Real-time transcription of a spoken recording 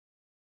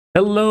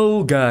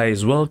Hello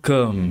guys,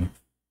 welcome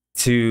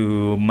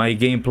to my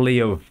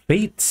gameplay of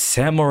Fate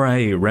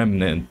Samurai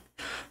Remnant.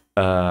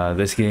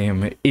 This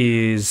game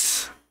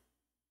is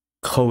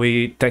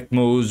Koei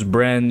Tecmo's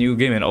brand new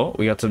game, and oh,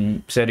 we got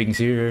some settings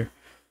here.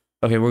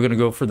 Okay, we're gonna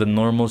go for the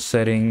normal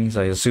settings.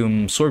 I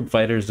assume Sword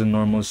Fighter's the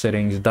normal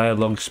settings,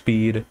 dialogue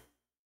speed.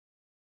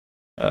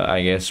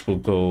 I guess we'll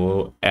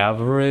go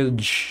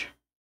average.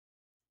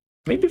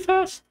 Maybe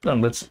fast? No,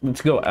 let's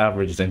go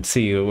average and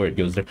see where it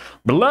goes there.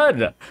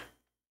 Blood!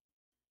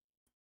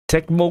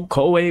 Tecmo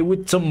Koei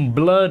with some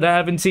blood. I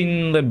haven't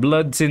seen the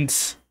blood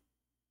since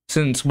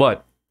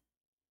what?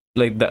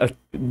 Like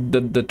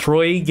the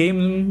Troy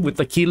game with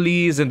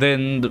Achilles, and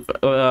then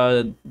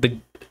the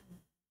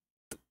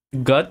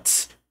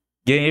Guts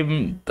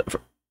game,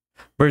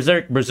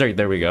 Berserk.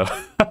 There we go.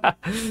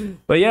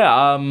 But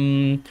yeah,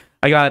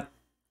 I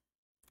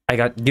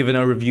got given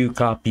a review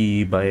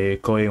copy by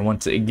Koei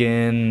once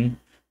again,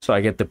 so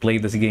I get to play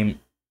this game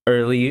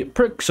early.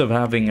 Perks of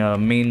having a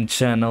main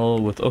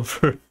channel with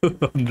over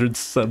 100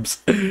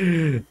 subs.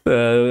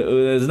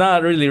 It's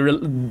not really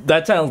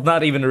that channel's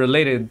not even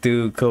related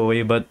to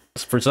Koei, but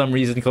for some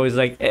reason Koei's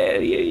like,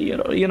 he's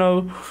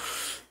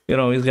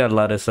got a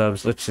lot of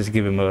subs. Let's just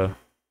give him a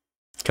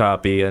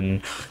copy,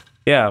 and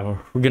yeah,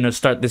 we're gonna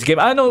start this game.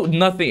 I know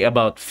nothing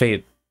about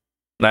Fate.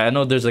 Like, I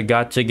know there's a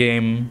gacha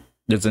game.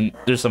 There's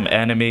some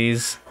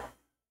animes,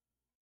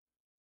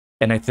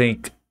 and I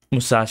think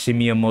Musashi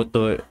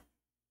Miyamoto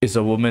is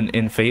a woman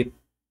in Fate.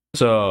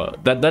 So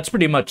that's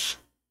pretty much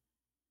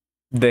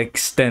the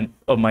extent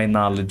of my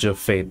knowledge of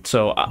Fate.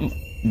 So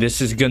this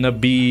is gonna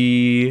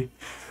be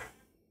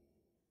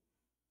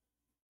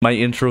my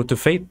intro to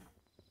Fate.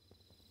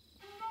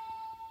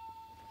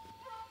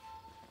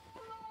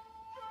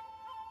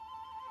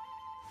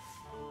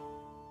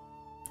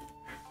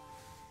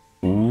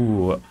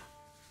 Ooh.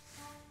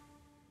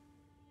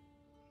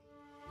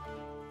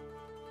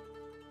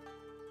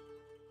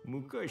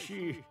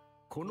 Mukashi,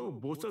 この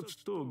菩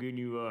薩峠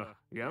には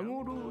矢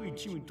五郎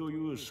一味と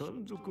いう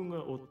山賊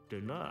がおって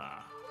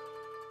な。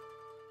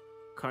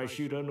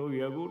頭の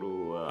矢五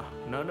郎は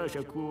七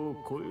尺を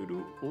超え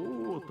る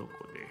大男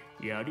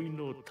で槍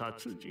の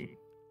達人。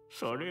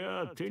そり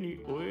ゃ手に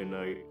負え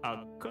ない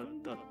圧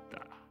巻だっ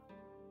た。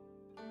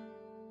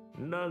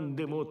何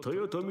でも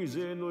豊臣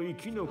勢の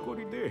生き残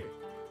りで、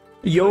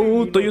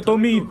よー豊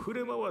臣。触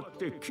れ回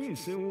って金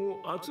銭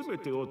を集め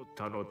ておっ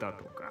たのだ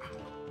とか。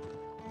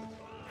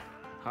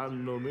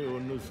藩の目を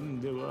盗ん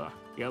では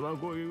山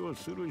越えを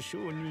する商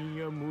人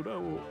や村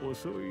を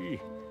襲い、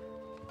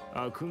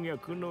悪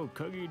逆の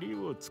限り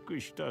を尽く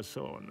した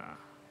そうな。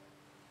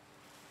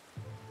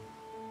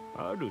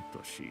ある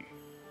年、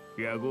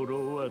矢五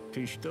郎は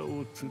手下を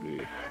連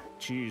れ、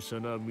小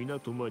さな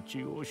港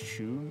町を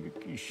襲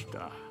撃し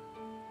た。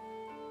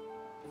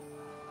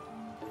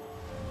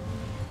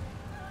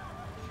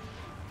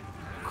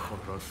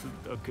殺す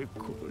だけ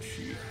殺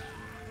し、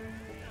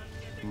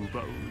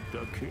奪うだ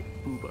け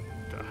奪っ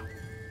た。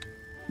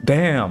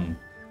Damn.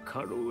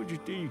 かろうじ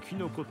て生き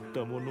残っ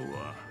た者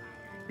は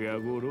矢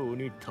五郎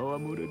に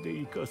戯れで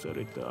生かさ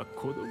れた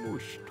子供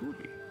一人。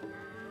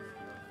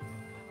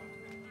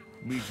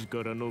自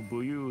らの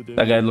武勇伝。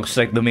 That guy looks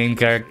like the main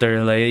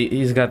character. Like,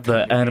 he's got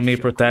the anime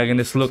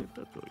protagonist look,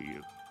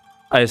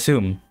 I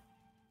assume.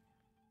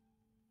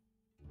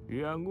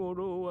 矢五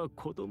郎は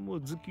子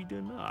供好き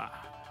でな。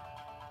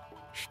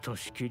ひと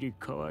しきり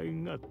可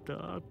愛がっ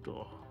た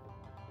後、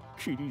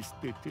切り捨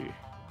てて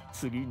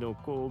次の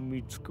子を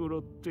見繕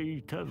って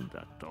いたん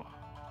だと。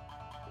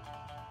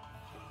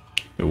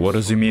What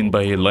does he mean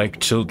by he like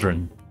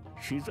children?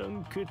 死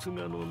産決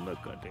画の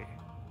中で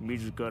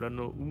自ら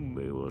の運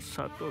命を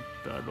悟っ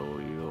たろ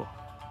うよ。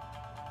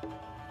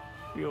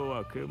夜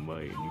明け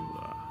前に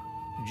は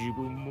自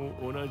分も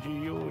同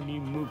じように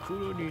無垢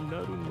にな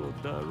るの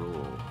だろ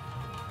う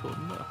と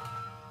な。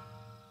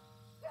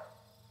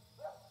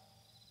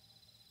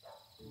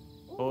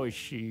お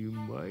し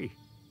まい。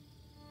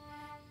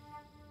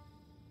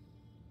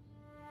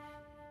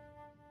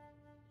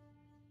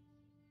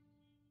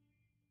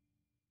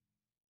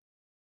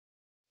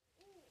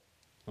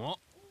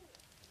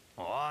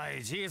お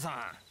いじいさん、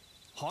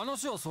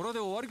話はそれで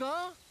終わり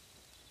か？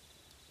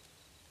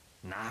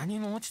何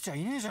も落ちちゃ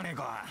いねえじゃねえ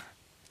か。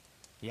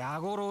矢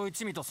五郎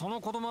一味とその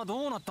子供は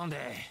どうなったんで？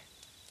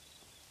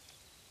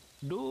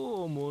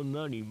どうも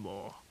何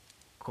も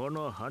こ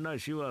の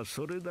話は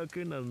それだ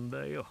けなん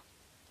だよ。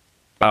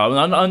I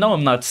know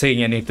I'm not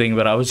saying anything,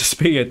 but I was just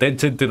paying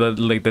attention to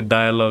the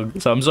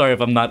dialogue. So I'm sorry if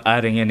I'm not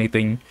adding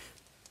anything.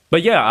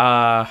 But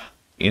yeah,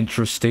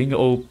 interesting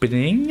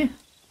opening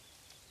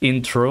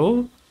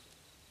intro.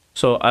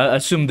 So I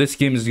assume this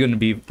game is gonna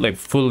be like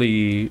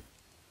fully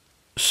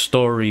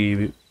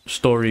story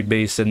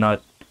based and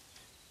not,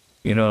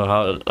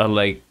 how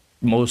like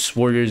most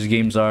Warriors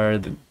games are.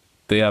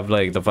 They have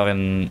like the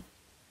fucking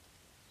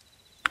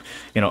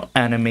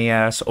anime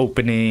ass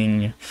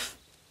opening,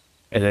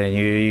 and then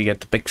you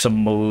get to pick some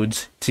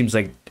modes. It seems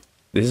like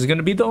this is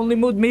gonna be the only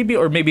mode, maybe,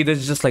 or maybe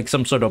there's just like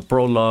some sort of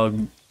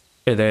prologue,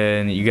 and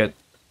then you get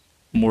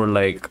more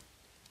like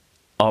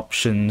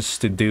options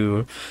to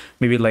do.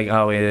 Maybe like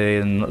how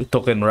in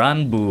Token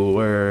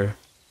Ranbu,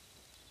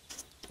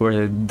 where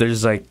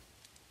there's like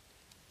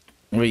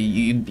where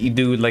you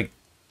do like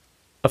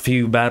a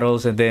few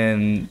battles and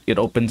then it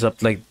opens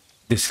up like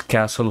this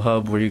castle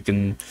hub where you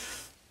can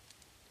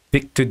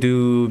pick to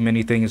do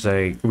many things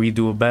like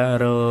redo a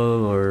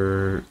battle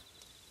or,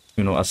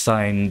 you know,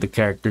 assign the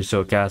characters to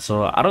a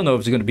castle. I don't know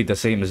if it's gonna be the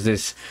same as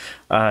this.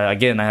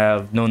 Again, I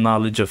have no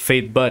knowledge of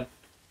Fate, but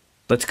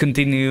let's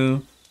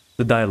continue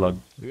the dialogue.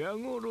 矢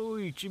五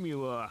一味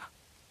は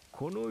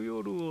この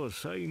夜を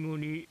最後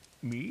に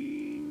み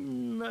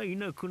んない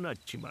なくなっ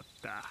ちまっ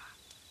た。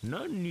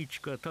何日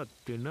か経っ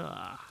て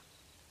な。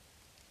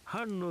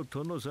藩の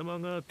殿様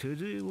が手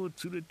勢を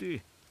連れ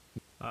て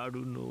あ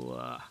るの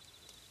は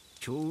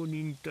町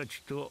人た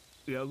ちと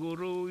矢五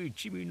郎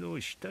一味の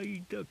死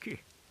体だ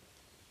け。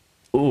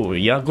 Oh,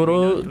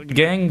 Yagoro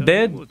gang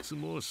dead?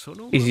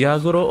 Is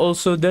Yagoro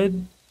also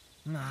dead?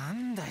 な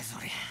んだいそ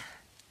れ。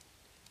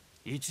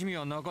一味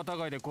は仲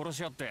違いで殺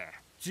し合って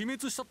自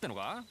滅したっての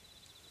か？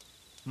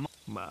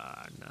ま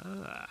あ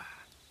な。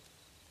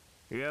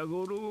矢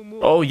五郎も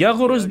Oh,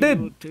 Yagoro's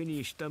dead. 手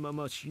にしたま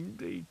ま死ん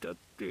でいたっ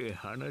て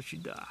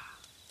話だ。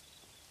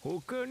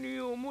他に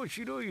面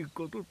白い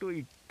ことと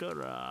言った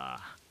ら、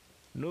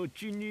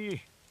後に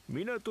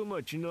港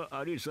町の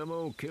ありさま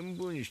を見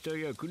聞した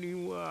役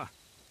人は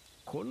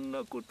こん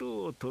なこ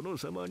とを殿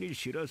様に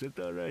知らせ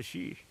たら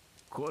しい。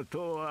こ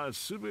とは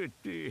すべ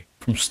て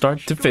From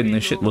start to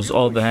finish, it was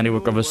all the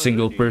handiwork of a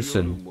single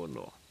person.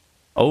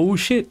 Oh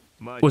shit.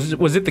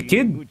 Was it the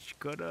kid?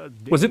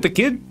 Was it the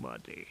kid?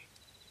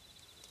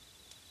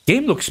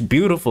 Game looks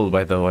beautiful,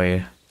 by the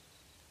way.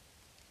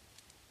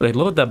 Like,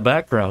 look at that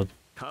background.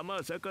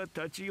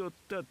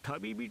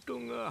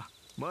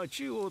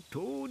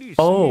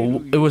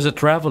 Oh, it was a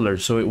traveler,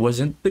 so it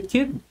wasn't the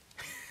kid.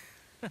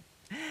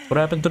 What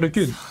happened to the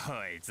kid?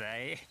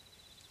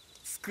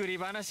 作り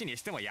話に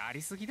してもや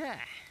りすぎだ。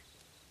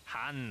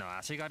藩の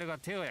足軽が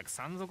手を焼く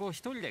山賊を一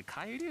人で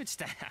返り討ち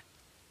た。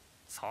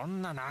そ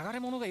んな流れ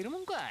者がいるも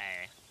んかい。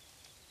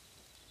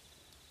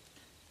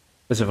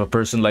As if a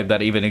person like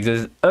that even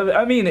exists.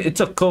 I mean, it's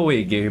a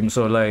Koei game,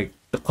 so like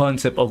the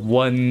concept of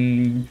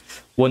one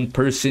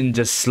person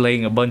just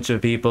slaying a bunch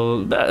of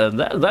people,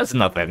 that's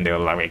nothing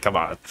new. I mean, come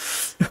on.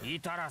 い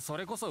たらそ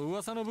れこそ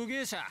噂の武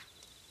芸者、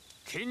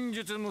剣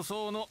術無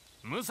双の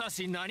武蔵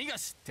何が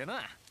知ってな。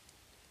あ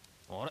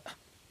れ、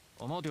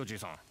待てよじい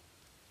さん。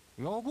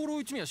矢五郎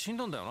一味は死ん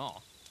だんだよ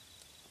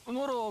な。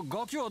なら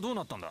ガキはどう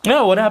なったんだ。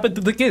Yeah, what happened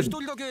to the kid? 一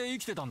人だけ生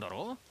きてたんだ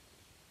ろ。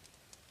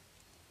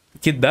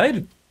Kid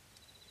died.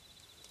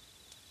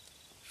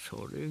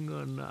 それ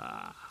が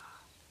な。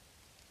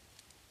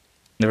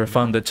Never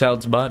found the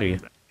child's body.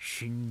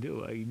 死んで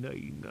はいな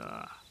い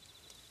が、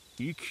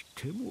生き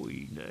ても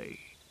いない。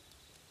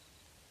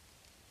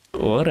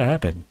What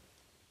happened?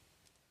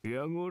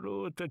 矢五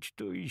郎たち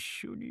と一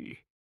緒に、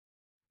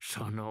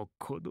その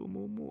子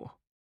供も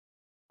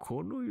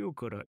この世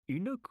から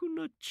いなく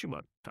なっちま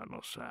った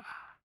のさ。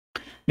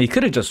He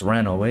could have just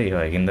ran away,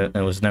 like, and it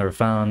was never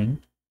found.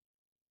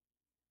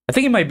 I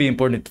think it might be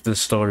important to the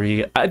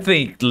story. I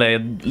think,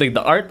 like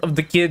the art of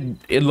the kid,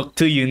 it looked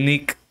too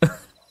unique.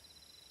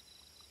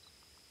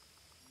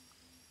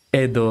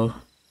 Edo.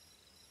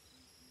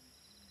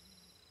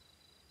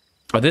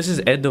 Oh, this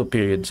is Edo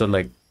period, so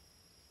like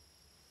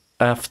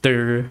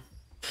after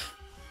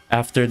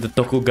the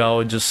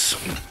Tokugawa just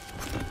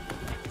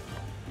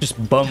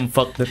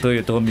bumfuck the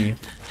Toyotomi.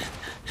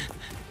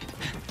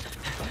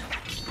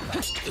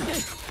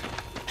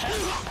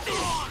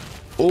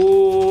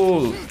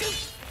 Oh,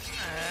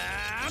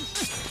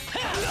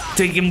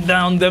 take him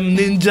down, them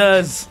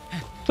ninjas.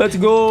 Let's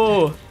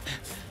go.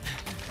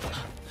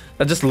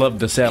 I just love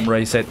the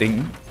samurai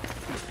setting.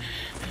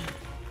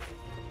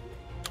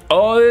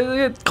 Oh,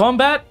 is it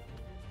combat?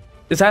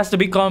 This has to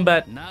be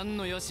combat.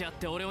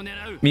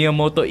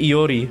 Miyamoto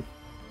Iori.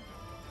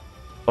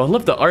 Oh, I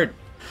love the art.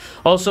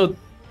 Also,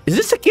 is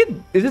this a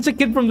kid? Is this a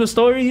kid from the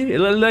story?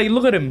 Like,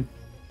 look at him.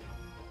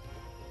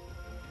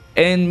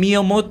 And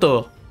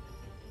Miyamoto.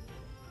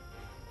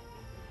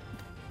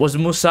 Was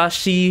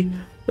Musashi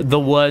the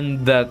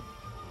one that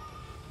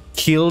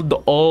killed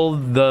all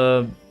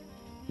the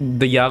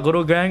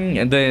Yagoro gang,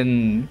 and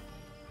then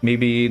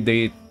maybe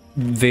they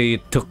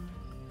took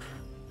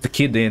the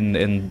kid in,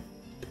 and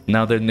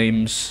now his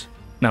name's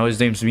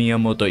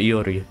Miyamoto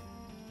Iori.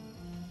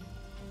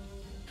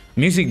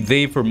 I'm using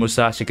they for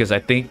Musashi because I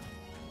think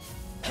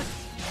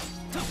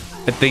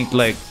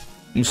like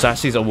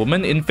Musashi's a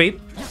woman in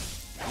Fate.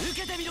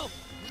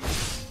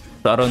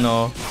 So I don't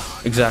know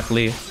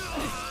exactly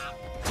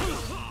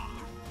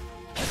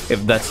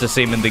if that's the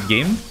same in the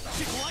game.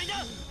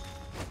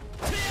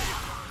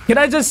 Can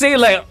I just say,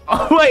 like,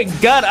 oh my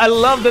god, I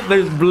love that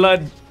there's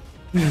blood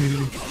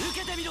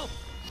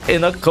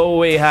in a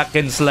Koei hack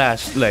and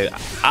slash. Like,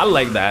 I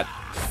like that.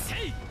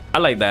 I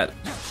like that.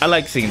 I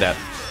like seeing that.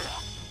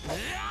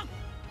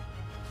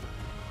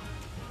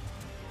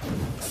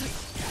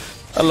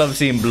 I love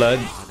seeing blood.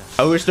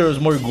 I wish there was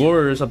more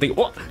gore or something.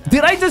 What?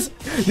 Did I just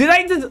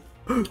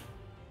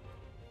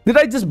Did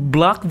I just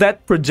block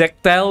that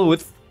projectile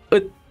with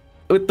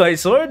my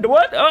sword?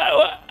 What?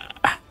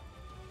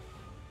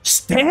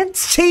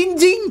 Stance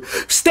changing?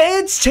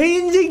 Stance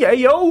changing? Hey,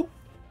 yo?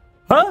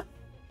 Huh?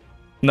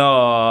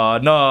 No,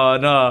 no,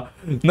 no,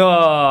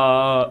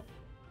 no.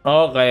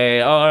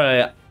 Okay,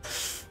 alright.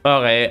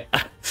 Okay.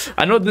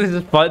 I know this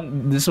is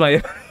fun. This is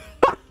my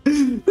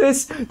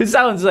this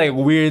sounds like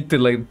weird to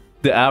like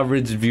the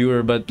average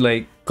viewer, but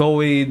like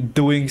Koei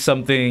doing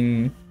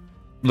something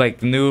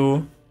like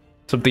new,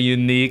 something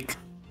unique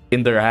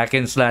in their hack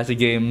and slash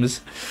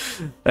games.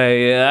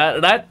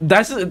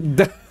 That's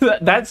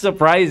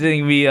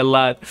surprising me a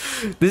lot.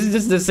 This is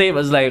just the same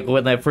as like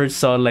when I first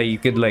saw like you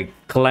could like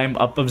climb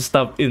up of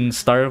stuff in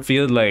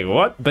Starfield. Like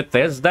what?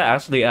 Bethesda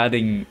actually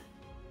adding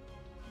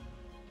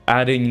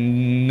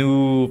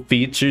new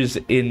features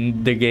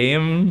in the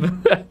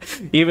game,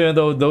 even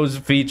though those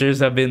features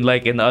have been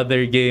like in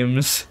other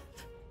games.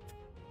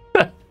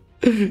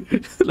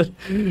 Like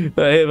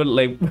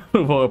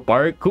for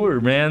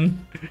parkour,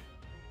 man.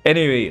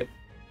 Anyway,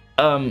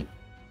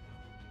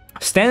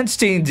 stance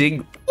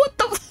changing. What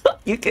the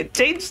fuck? You can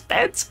change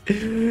stance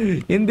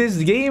in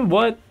this game?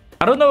 What?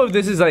 I don't know if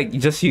this is like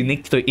just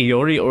unique to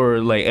Iori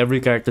or like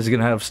every character is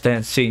gonna have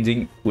stance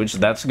changing, which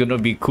that's gonna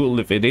be cool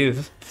if it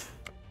is.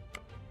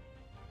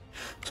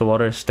 So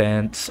water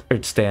stance,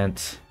 earth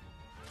stance.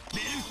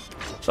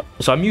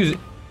 So I'm using.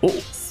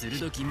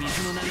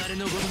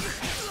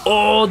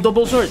 Oh,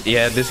 double sword.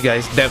 Yeah, this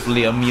guy's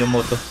definitely a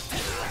Miyamoto.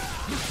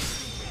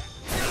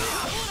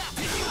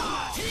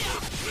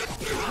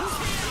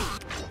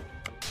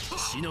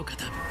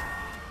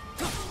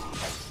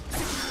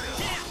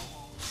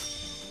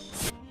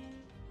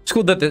 It's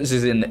cool that this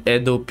is in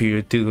Edo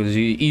period too, because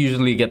you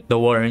usually get the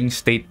Warring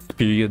State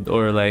period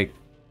or like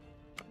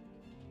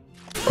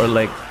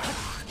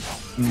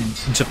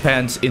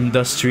Japan's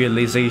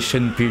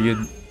industrialization period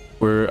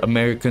where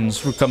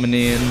Americans were coming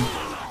in.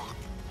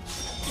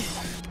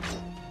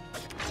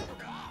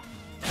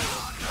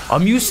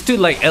 I'm used to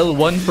like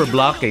L1 for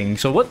blocking.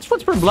 So what's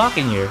for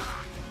blocking here?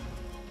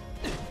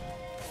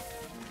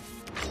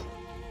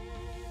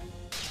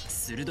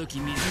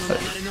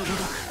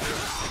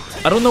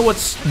 I don't know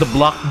what's the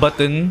block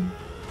button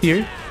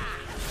here.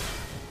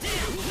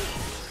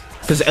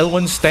 Because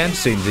L1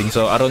 stance changing,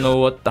 so I don't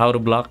know how to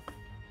block.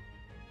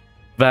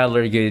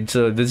 Valor gauge,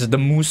 so this is the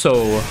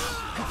Muso.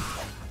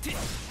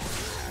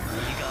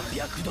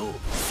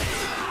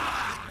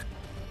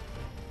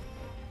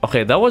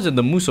 Okay, that wasn't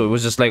the Muso, it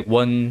was just like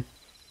one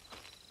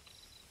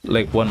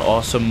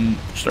awesome.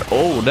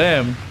 Oh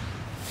damn.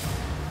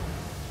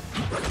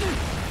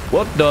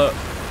 What the?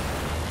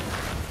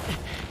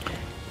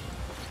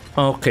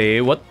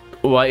 Okay,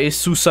 why is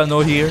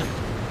Susano here?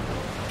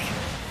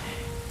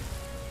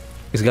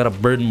 He's got a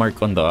burn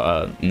mark on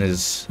the in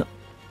his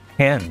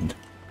hand.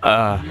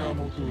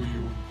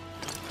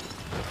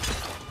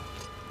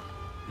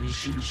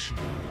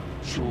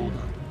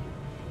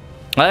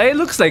 It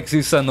looks like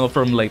Susano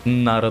from like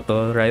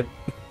Naruto, right?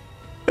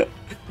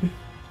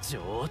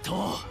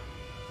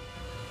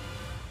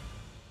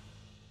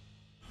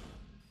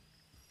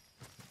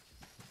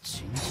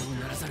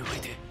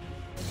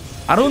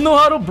 I don't know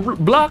how to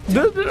block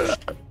the.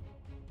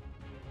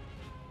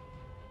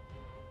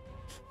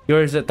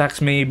 Yours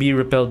attacks may be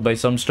repelled by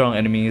some strong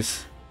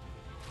enemies.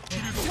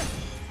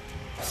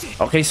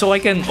 Okay, so I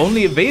can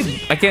only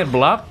evade. I can't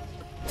block.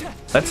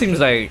 That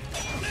seems like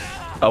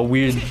a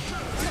weird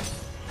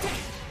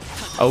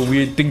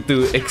thing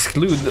to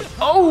exclude.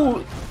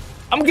 Oh,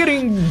 I'm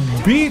getting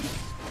beat.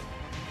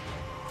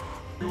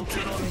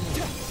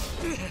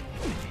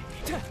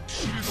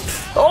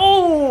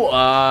 Oh,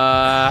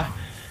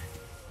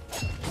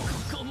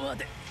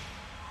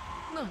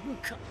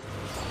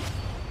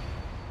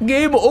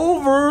 game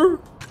over.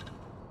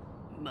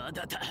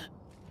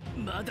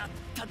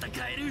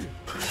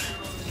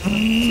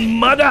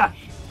 Mada.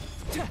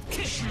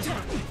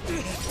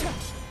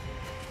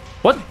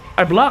 What?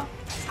 I blocked.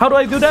 How do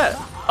I do that?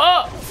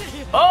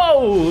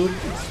 Oh.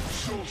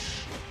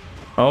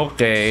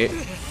 Okay.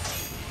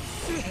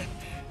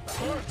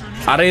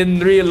 I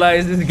didn't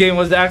realize this game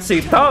was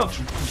actually tough.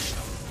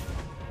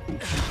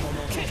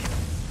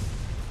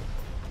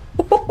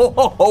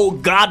 Oh,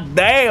 god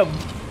damn.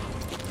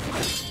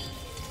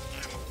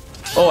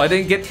 Oh, I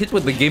didn't get hit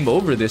with the game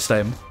over this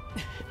time.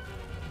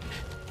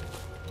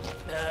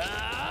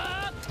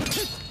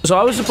 So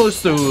I was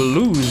supposed to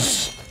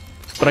lose,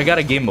 but I got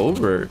a game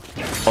over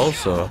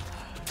also.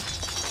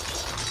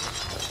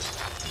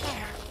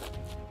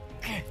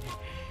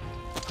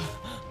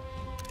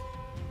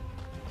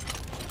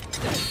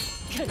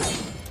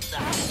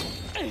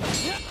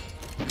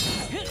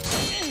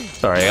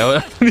 Sorry,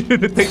 I need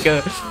to take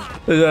a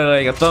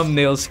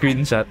thumbnail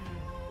screenshot.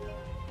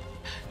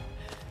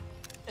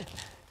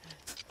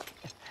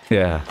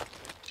 Yeah.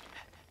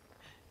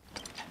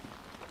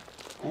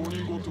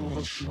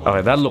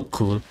 Okay, that looked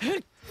cool.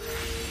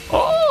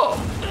 Oh!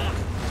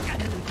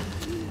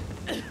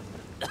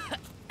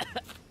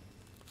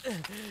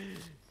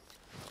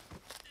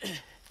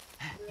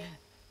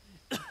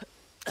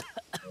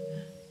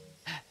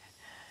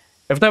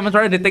 Every time I'm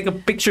trying to take a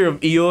picture of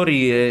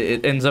Iori,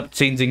 it ends up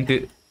changing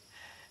to...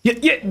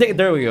 Yeah,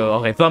 there we go.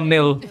 Okay,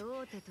 thumbnail.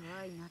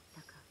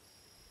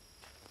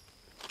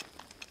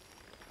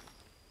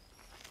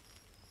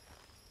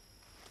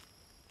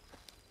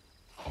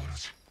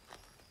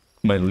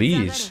 My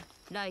liege.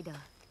 ライダー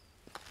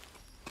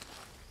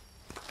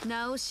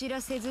名を知ら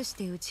せずし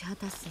て打ち果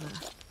たすは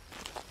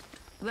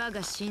我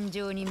が心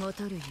情にも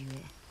とるゆ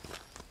え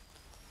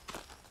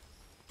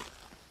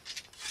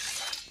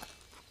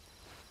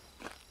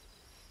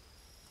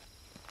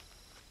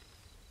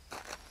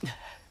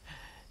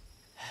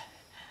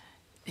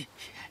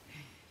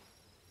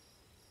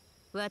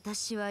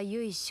私は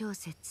唯小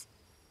説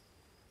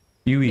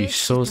唯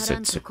小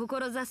説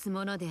志す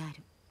ものであ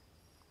る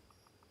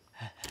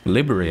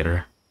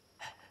Liberator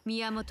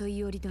宮本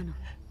伊織殿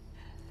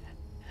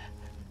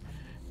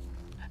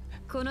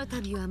この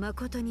度は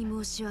誠に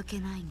申し訳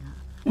ないが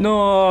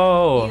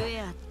No ゆ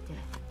えあって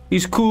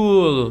He's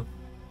cool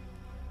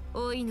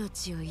お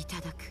命をいた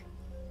だく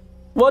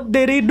What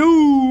did he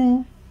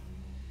do?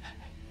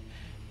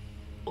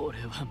 俺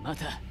はま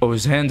だ Oh,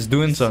 his hand's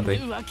doing そう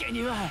something いうわけ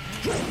には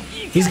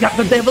He's got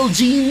the devil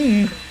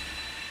gene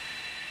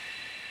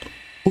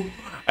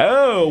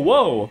Oh,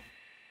 whoa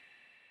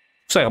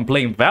Looks like I'm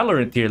playing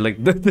Valorant here.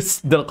 Like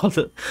this is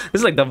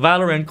like the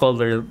Valorant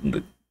color.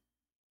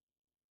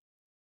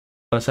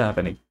 What's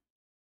happening?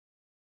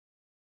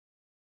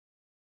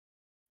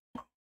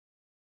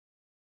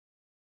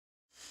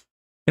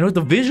 You know,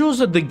 the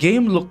visuals of the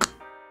game look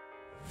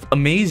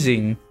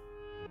amazing.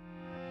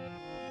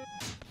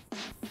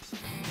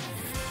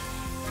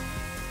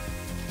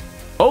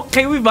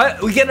 Okay, we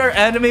get our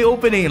anime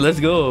opening. Let's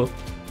go.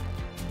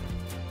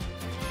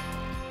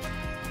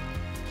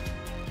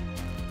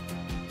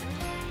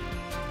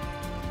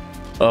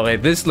 Okay,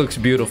 this looks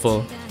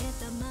beautiful.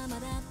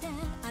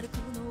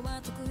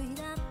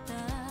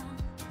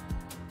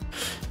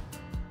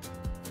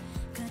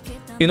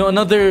 You know,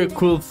 another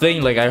cool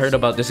thing like I heard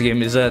about this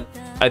game is that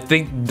I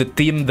think the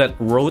team that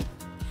wrote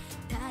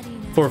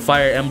for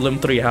Fire Emblem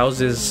Three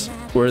Houses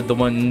were the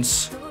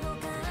ones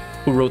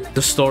who wrote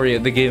the story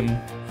of the game.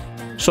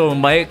 So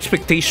my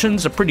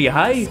expectations are pretty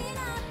high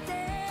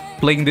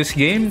playing this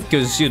game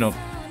because, you know,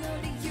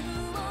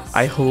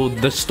 I hold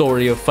the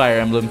story of Fire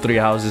Emblem Three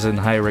Houses in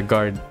high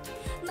regard.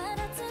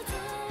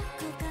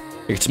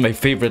 It's my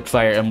favorite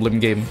Fire Emblem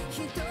game.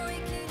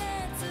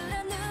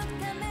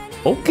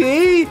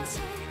 Okay!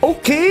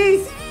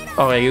 Okay!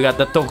 Okay, you got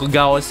the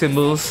Tokugawa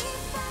symbols.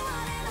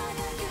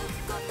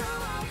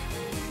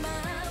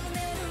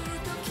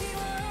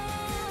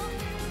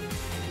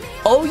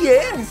 Oh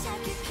yeah!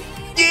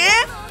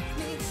 Yeah!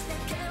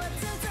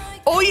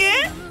 Oh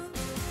yeah!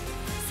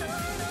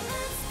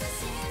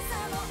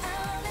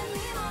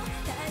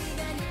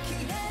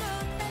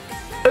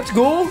 Let's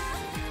go!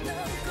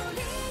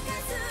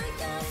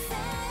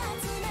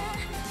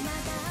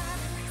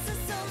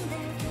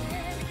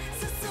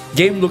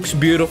 Game looks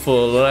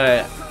beautiful.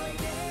 I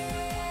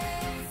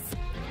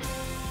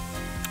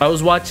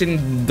was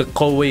watching the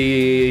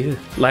Koei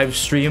live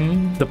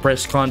stream, the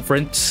press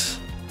conference,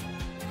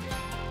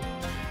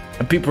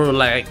 and people were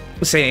like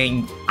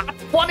saying,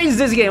 "What is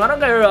this game? I don't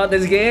care about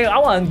this game. I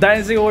want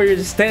Dynasty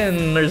Warriors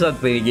 10 or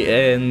something."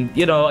 And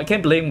you know, I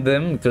can't blame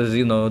them because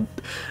you know,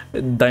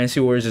 Dynasty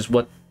Warriors is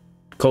what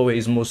Koei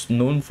is most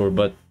known for.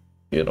 But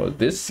you know,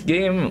 this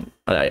game,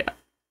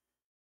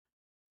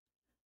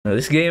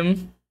 this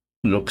game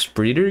looks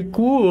pretty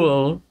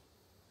cool.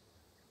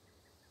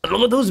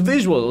 Look at those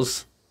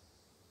visuals.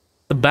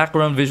 The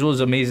background visual is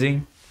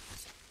amazing.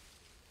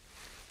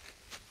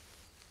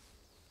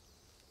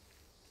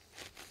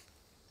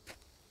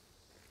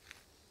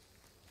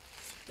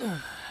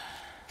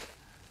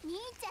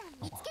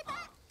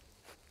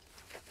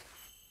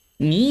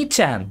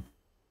 Nii-chan.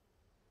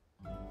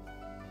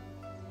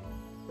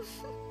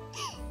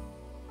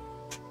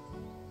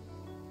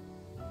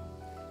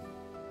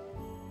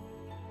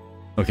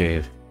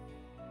 Okay.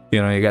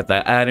 You know, you got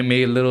that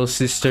anime little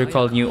sister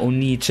calling you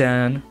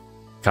Oni-chan.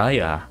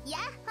 Kaya.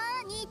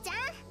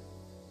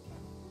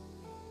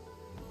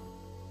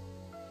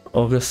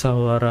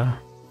 Ogasawara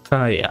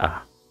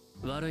Kaya.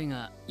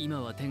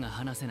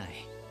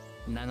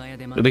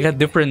 They got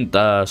different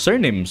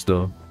surnames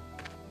though.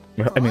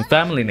 I mean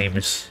family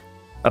names.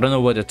 I don't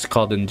know what it's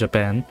called in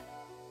Japan.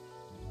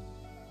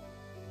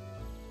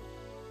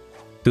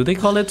 Do they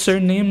call it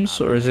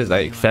surnames or is it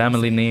like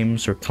family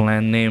names or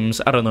clan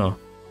names? I don't know.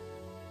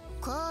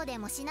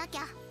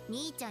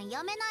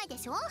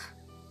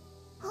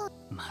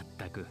 まっ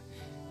たく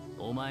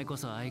お前こ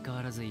そ相変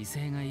わらず威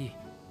勢がいい。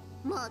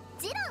も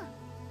ちろ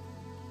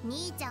ん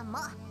兄ちゃんも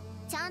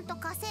ちゃんと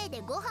稼い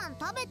でご飯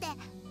食べて。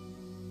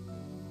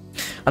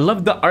 I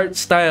love the art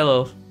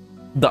style.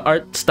 The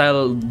art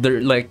style,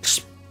 they're like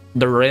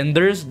the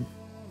renders,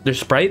 they're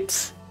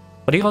sprites.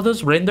 What do you call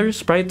those? Renders?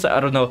 Sprites? I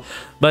don't know.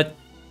 But,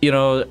 you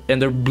know,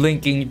 and they're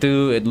blinking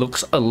too. It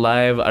looks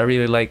alive. I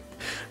really like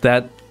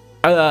that.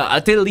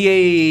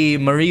 Atelier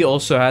Marie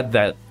also had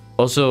that.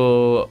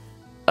 Also,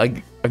 a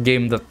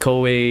game that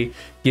Koei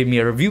gave me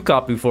a review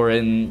copy for,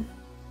 and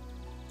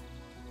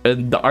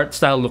And the art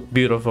style looked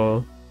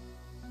beautiful.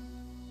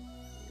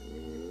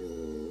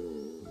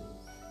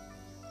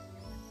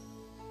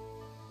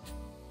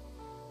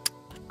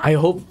 I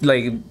hope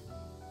like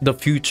the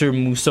future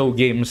Musou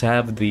games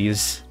have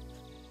these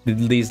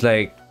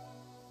like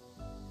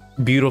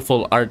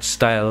beautiful art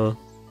style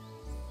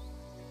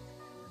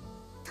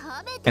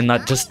and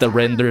not just the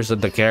renders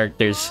of the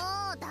characters.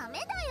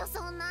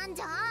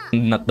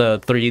 Not the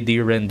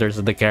 3D renders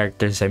of the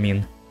characters, I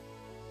mean.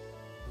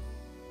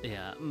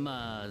 Yeah,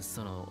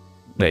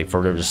 Like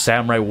for the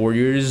Samurai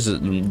Warriors,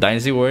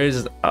 Dynasty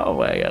Warriors, oh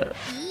my god.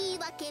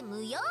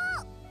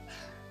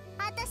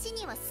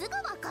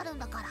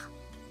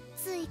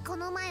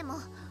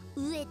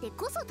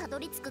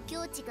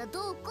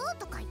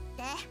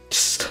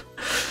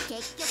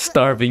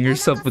 Starving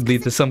yourself would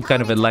lead to some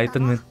kind of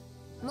enlightenment.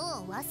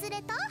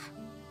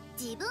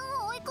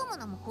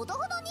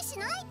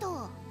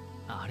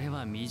 あれ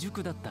は未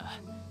熟だった。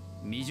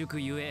未熟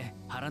ゆえ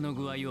腹の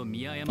具合を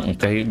見誤っ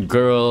た。 Okay,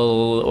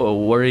 girl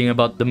worrying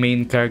about the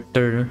main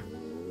character.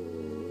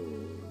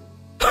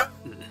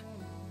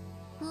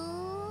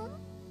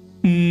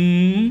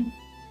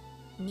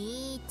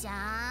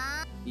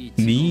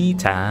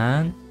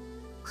 Nii-chan.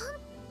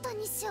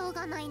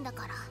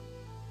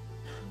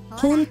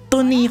 本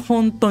当に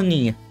本当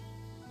に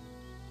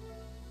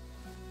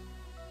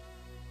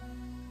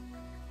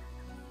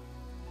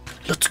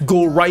Let's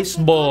go, rice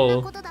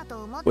ball.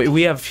 Wait,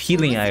 we have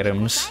healing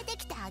items.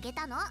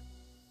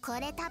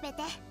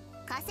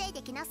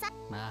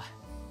 まあ、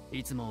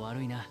いつも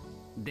悪いな。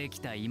で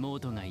きた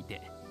妹がい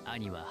て、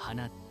兄は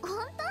花。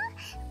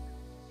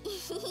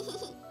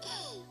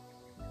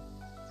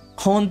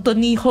本当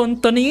に本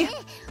当に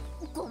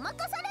ごま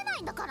かされな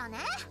いんだからね。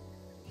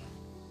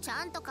ち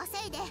ゃんと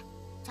稼いで、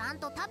ちゃん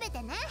と食べ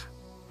てね。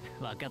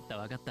わかった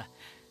わかった。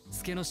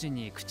助之進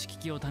に口利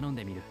きを頼ん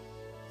でみる。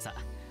さあ、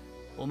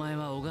お前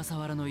は小笠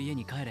原の家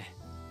に帰れ。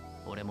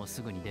俺も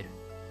すぐに出る。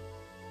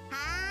は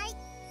ーい。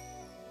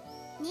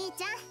兄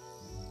ちゃん、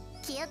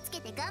気をつ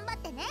けて頑張っ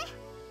てね。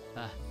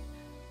あ、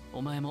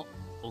お前も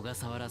小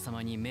笠原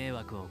様に迷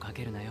惑をか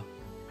けるなよ。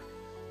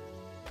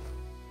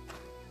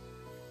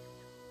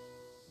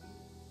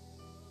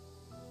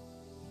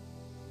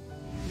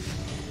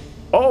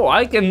Oh,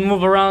 I can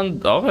move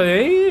around.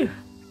 Okay.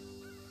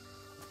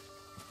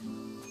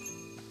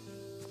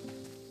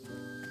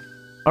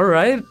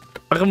 Alright.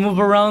 I can move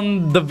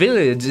around the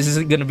village. Is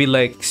it gonna be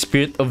like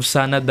Spirit of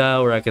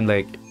Sanada, where I can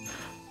like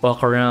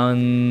walk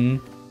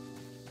around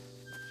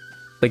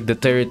like the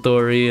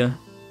territory?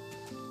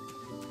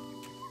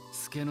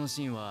 助之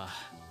進は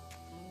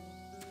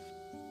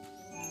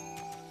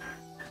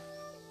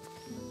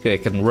Okay, I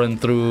can run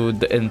through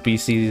the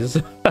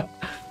NPCs.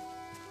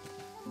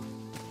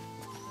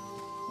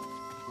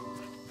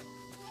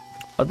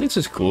 Oh, this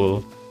is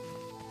cool.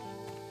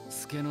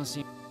 助之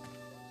進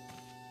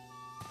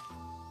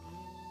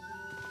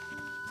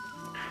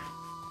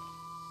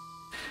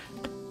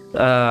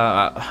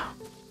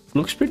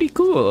Looks pretty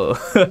cool.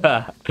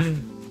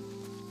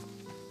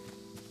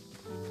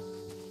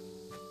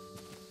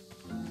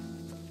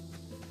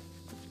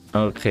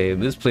 Okay,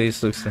 this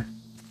place looks. I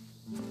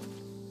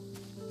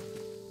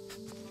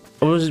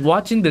was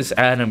watching this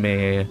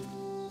anime.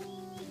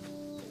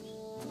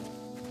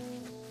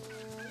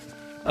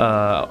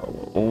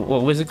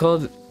 What was it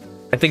called?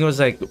 I think it was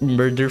like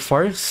Murder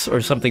Farce or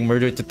something.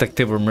 Murder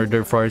Detective or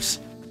Murder Farce.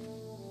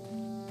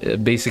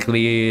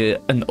 Basically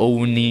an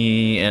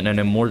Oni and an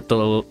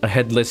immortal, a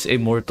headless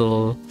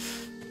immortal,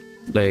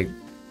 like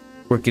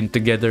working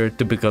together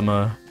to become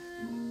a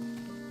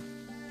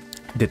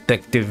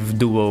detective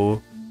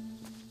duo.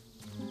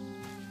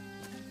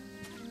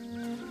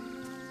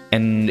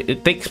 And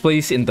it takes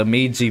place in the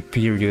Meiji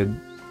period.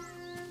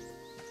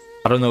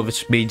 I don't know if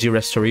it's Meiji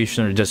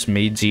Restoration or just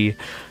Meiji,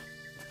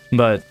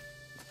 but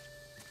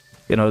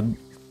you know,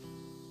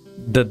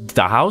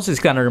 the houses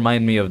kind of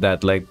remind me of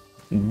that, like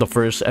the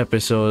first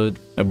episode,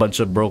 a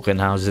bunch of broken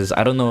houses.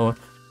 I don't know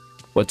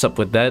what's up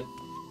with that.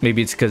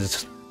 Maybe it's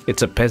because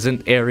it's a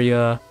peasant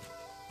area,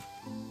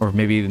 or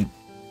maybe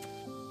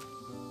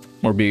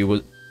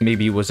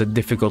it was a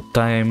difficult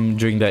time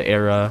during that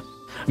era.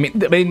 I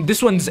mean,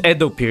 this one's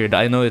Edo period.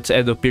 I know it's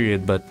Edo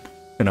period, but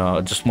you know,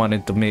 I just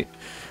wanted to make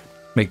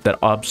that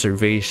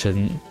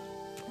observation.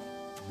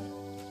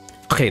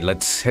 Okay,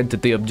 let's head to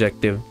the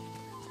objective.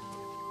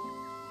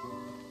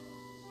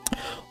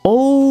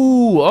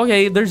 Oh,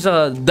 okay, there's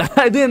a...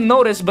 I didn't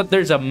notice, but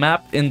there's a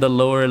map in the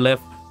lower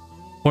left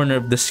corner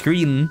of the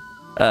screen.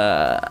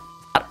 I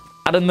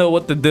don't know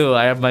what to do.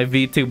 I have my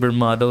VTuber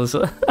models.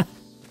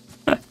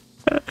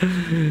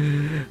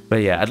 But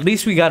yeah, at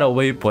least we got a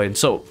waypoint,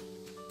 so...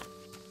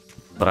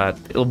 But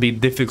it'll be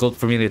difficult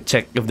for me to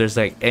check if there's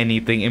like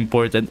anything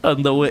important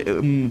on the way,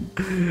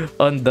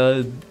 on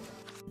the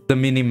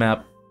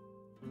mini-map.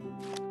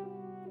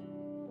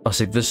 I'll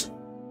save this.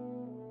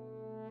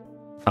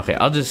 Okay,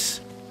 I'll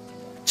just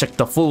check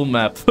the full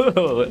map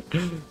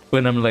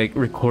when I'm like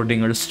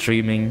recording or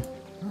streaming.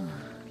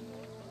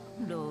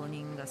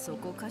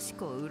 し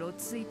くうろ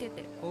ついて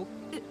て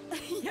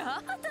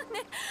やだ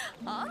ね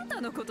あんた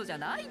のことじゃ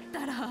ないっ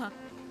たら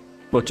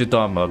What you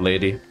talking about,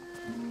 lady?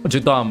 What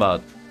you talking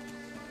about?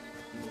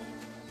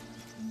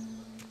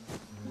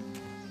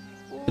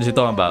 What you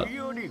talking about?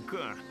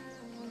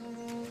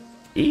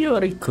 イオ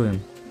リ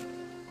君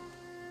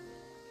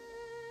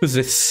Who's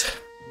this?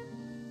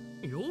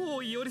 よ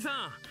ーいおりさ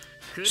ん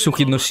初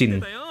期のシー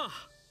ン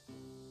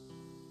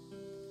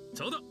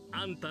ちょうど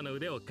あんたの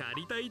腕を借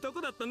りたいと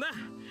こだったんだ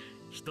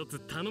一つ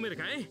頼める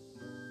かい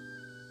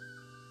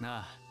な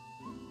あ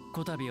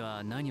こたび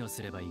は何を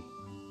すればいい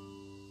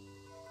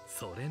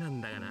それな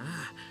んだがな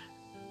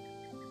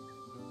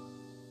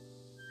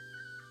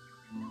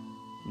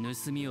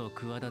盗みを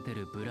企て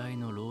る無頼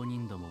の浪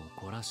人どもを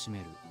懲らしめ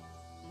る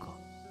か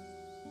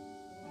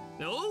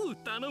おう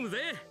頼むぜ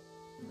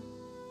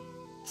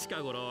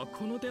近頃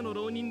この手の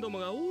浪人ども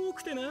が多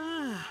くてな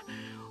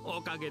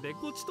おかげで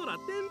こちとら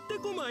てん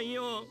てこまん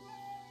よ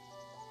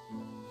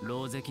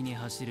狼藉に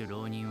走る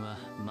浪人は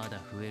まだ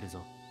増える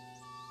ぞ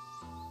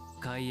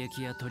改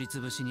易や取り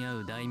潰しに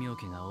遭う大名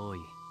家が多い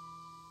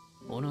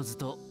おのず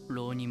と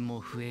浪人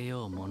も増え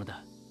ようもの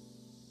だ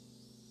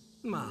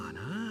まあ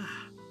な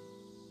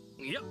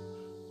いや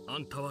あ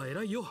んたは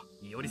偉いよ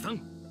いおりさ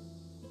ん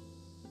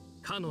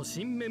I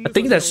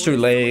think that's true,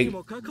 like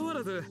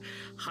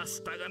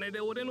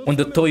when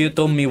the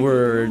Toyotomi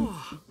were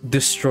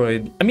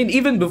destroyed. I mean,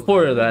 even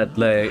before that,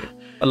 like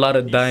a lot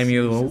of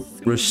daimyo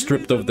were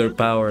stripped of their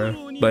power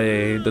by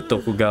the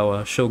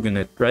Tokugawa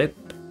shogunate, right?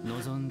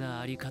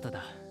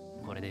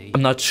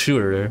 I'm not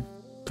sure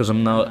because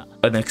I'm not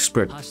an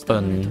expert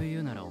on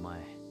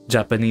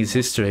Japanese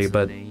history,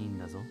 but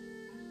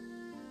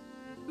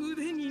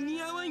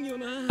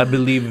I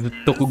believe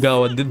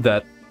Tokugawa did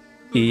that.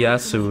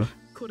 Ieyasu.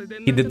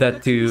 He did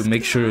that to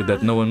make sure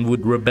that no one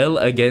would rebel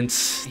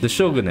against the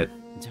shogunate.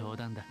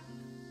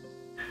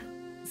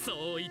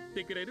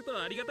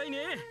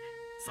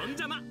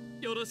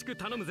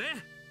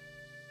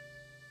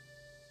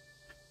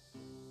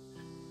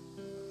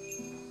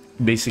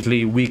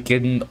 Basically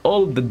weakened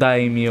all the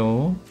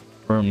daimyo,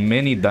 or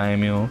many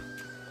daimyo.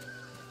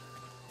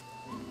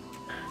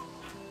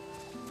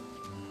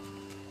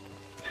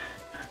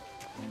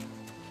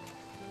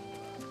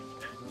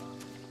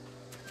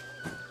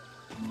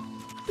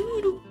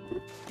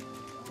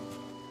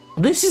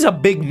 This is a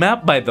big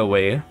map, by the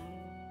way.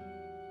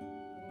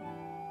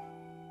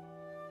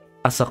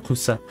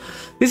 Asakusa.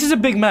 This is a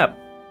big map.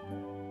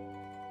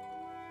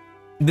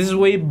 This is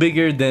way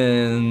bigger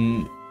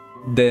than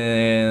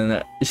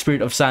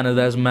Spirit of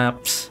Sanada's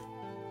maps,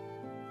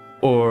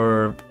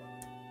 or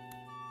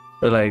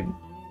like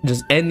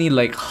just any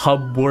like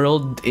hub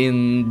world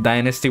in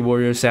Dynasty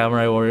Warriors,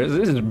 Samurai Warriors.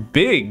 This is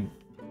big.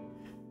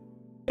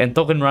 And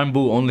Token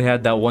Ranbu only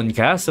had that one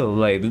castle.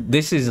 Like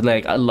this is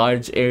like a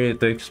large area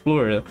to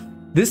explore.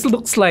 This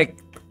looks like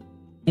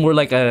more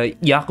like a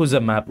Yakuza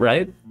map,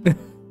 right?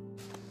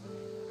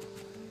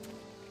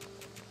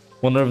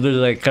 Wonder if there's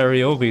like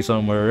karaoke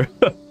somewhere.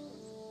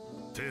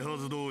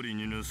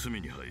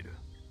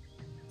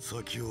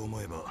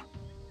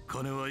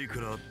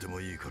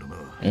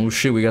 Oh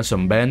shit, we got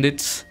some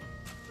bandits.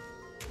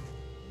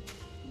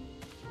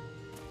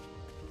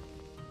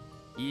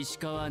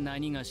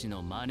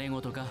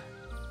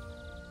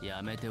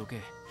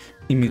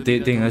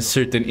 Imitating a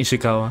certain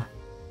Ishikawa.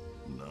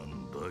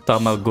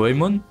 Tama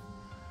Goemon?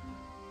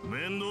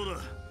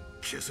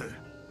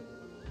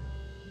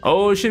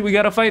 Oh shit, we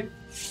gotta fight.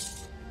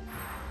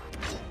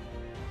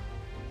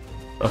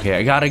 Okay,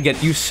 I gotta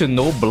get used to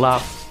no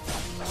block.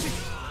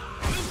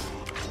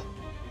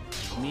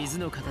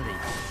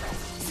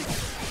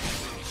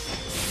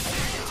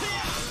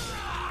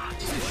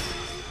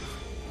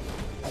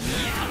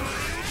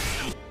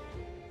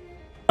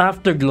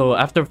 Afterglow.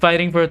 After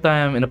fighting for a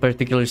time in a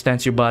particular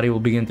stance, your body will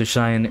begin to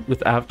shine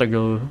with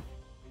afterglow.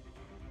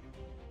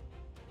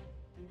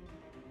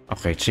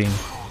 Okay, Chin.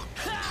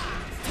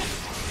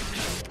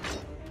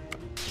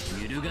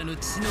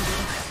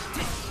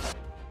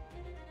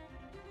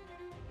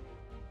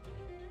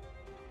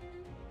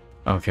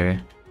 Okay.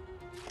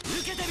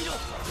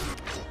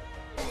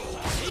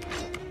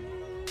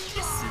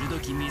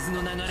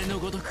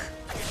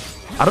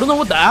 I don't know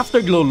what the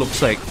afterglow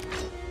looks like.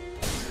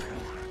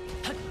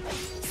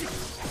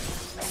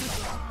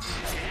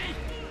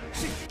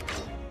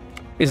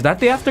 Is that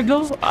the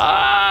afterglow?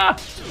 Ah!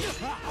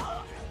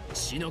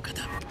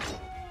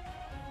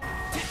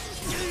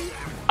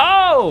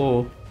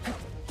 Oh!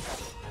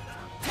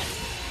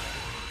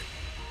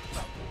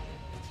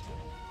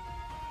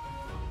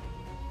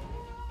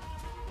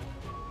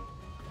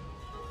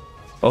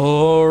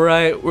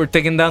 Alright, we're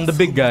taking down the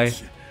big guy.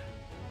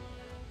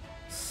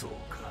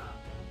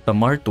 The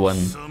marked one.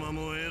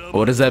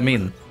 What does that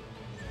mean?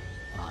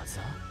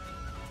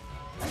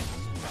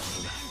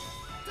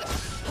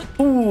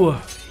 Ooh!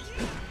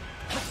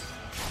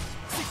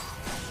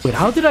 Wait,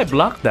 how did I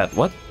block that?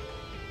 What?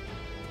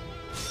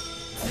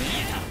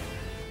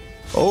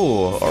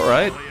 Oh,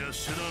 alright.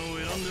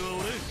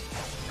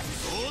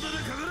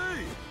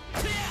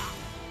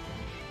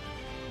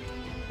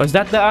 Was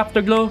that the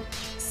afterglow?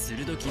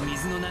 鋭き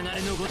水の流れ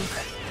のごとく。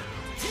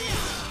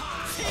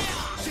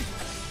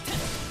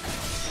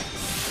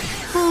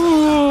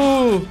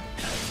 Ooh.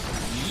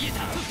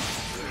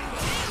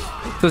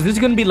 So this is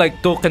gonna be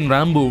like Token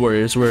Rambo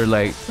Wars, where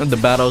like the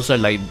battles are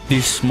like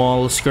these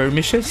small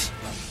skirmishes.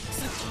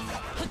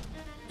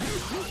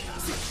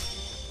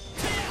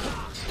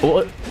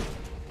 Oh,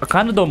 I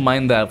kind of don't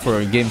mind that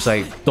for games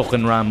like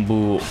Token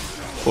Rambo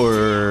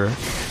or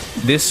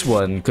this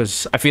one,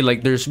 because I feel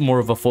like there's more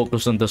of a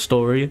focus on the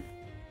story.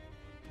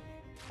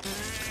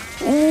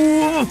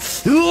 Ooh.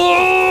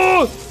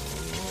 Ooh.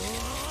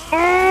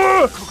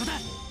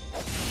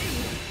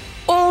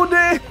 Oh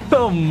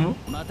damn!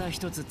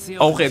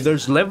 Okay,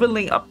 there's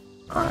leveling up.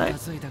 Alright.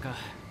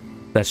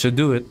 That should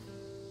do it.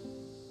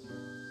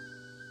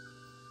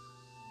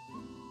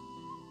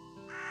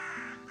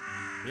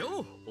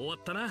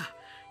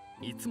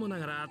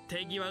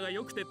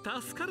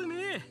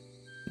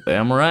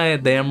 Damn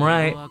right, damn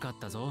right.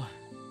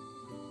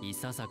 い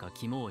ささか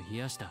肝を冷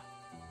やした。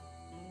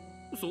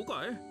そう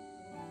かい？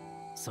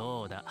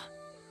そうだ。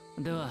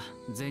では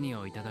銭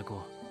をいただ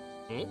こ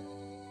う。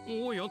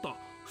おいあんた、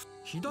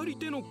左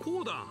手の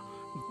甲だ。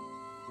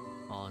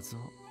あざ。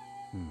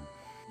うん、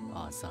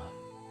あざ。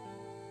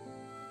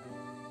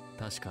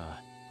確か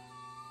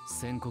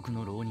宣告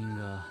の浪人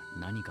が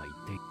何か言っ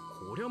て。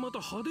こりゃまた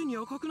派手に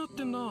赤くなっ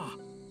てんな。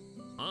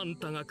あん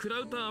たが食ら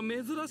うとは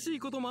珍しい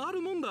こともあ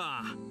るもん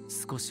だ。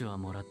少しは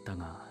もらった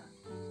が、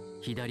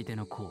左手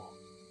の甲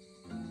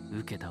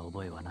受けた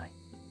覚えはない。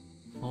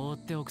放っ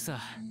ておくさ。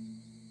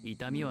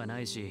痛みはな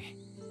いし、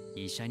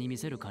医者に見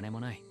せる金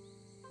もない。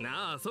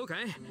なあ、そうか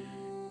い。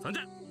そんじ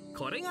ゃ、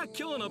これが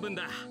今日の分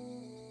だ。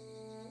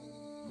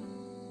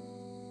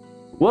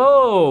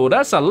Whoa,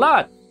 that's a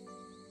lot.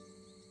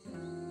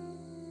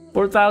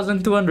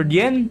 4,200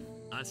 yen?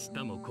 明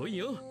日も来い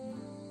よ。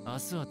明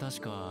日は確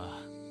か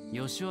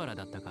吉原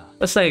だったか。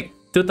That's like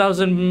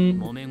 2,000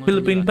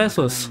 Philippine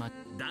pesos.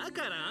 だ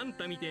からあん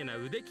たみてえな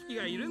腕利き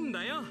がいるん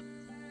だよ。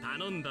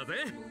頼んだぜ。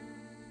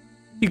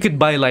You could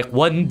buy like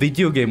one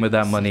video game with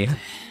that money.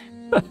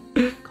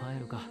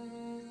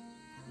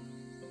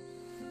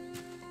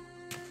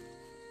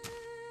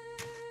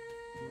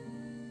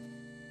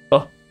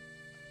 Oh,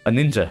 a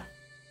ninja.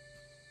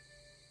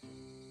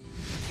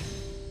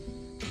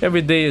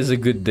 Every day is a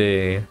good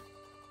day.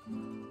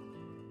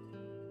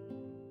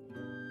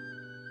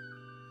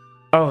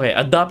 Okay,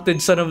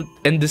 adopted son of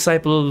and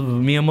disciple of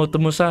Miyamoto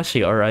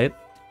Musashi, alright.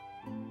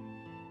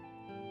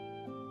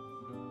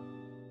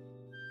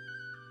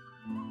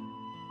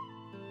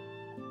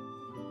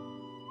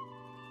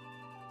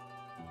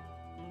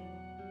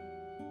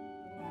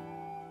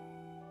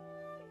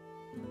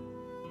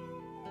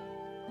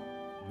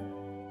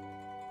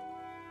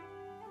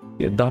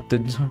 The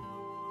adopted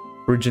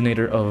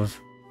originator of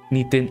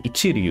Niten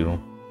Ichiryu.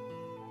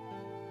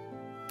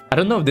 I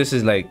don't know if this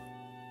is like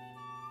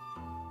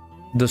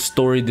the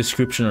story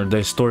description or the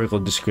historical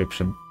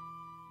description.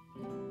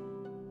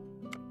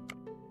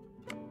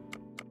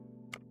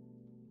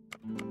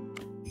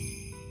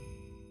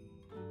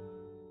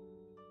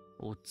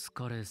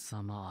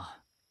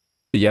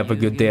 Did you have a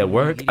good day at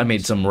work? I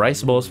made some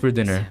rice balls for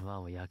dinner.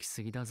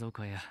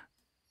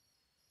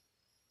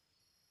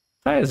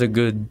 Kai is a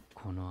good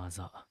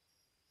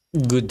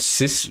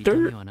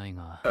sister?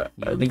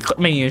 I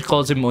mean, he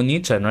calls him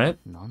Oni-chan, right?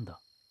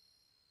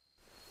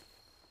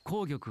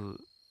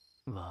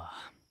 は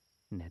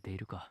寝てい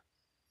るか。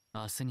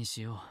明日に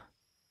しよう。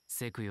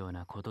せくよう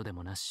なことで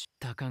もなし。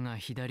たかが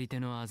左手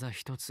のあざ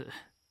一つ。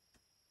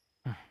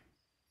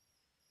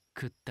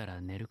食ったら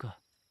寝るか。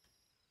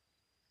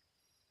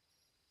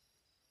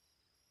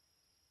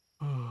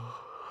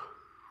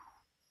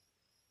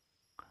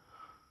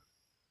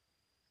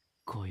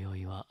今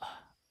宵は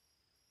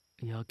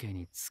やけ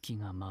に月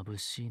が眩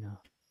しい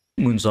な。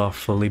Moon's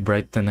awfully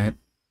bright tonight.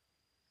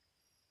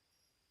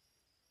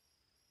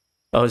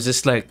 Oh, is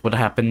this like what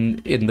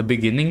happened in the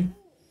beginning?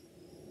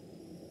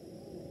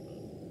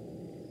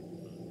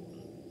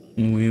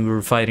 We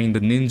were fighting the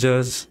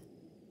ninjas.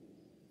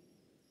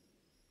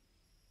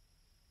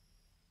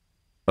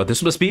 Oh,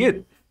 this must be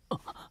it.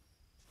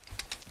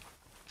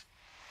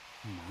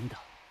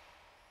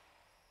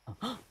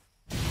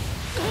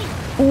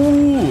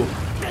 Ooh!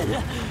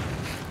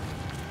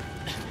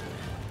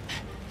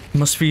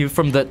 Must be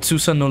from that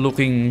Susanoo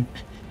looking...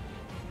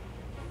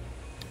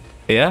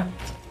 Yeah?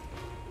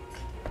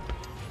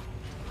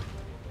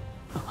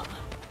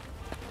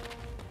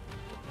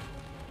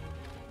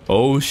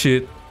 Oh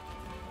shit.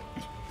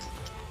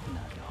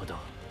 なるほど。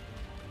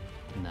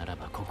なら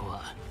ばここ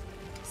は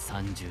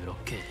36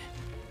系。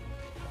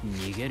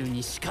逃げる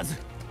にしかず。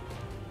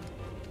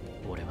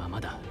俺は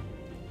まだ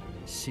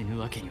死ぬ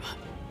わけには。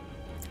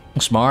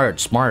Smart,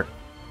 smart.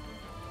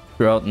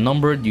 You're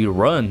outnumbered, you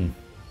run.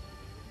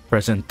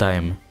 Present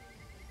time.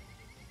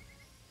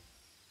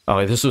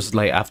 Oh, this was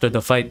like after the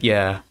fight,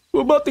 yeah.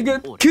 We're about to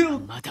get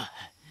killed. まだ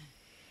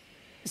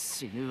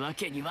死ぬわ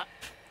けには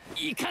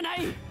いかな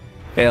い。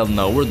Hell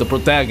no, we're the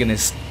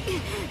protagonist.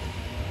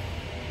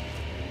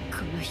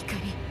 この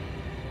光、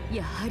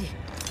やはり。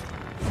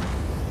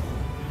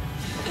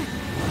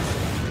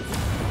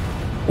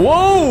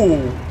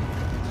Whoa!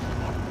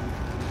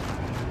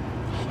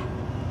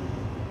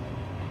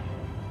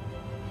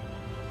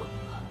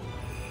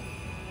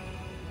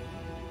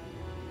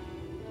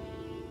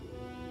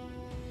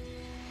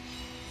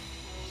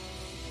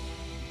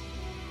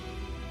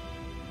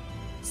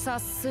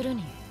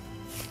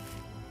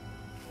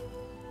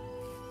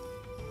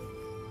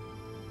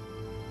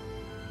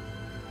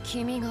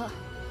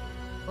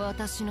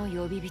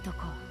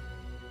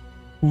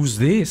 Who's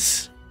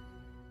this?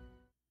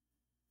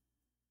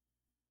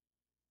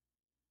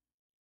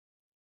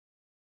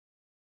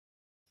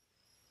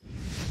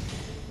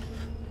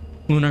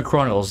 Lunar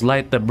Chronicles,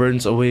 light that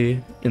burns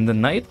away in the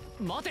night?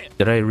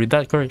 Did I read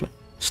that correctly?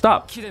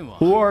 Stop!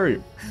 Who are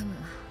you?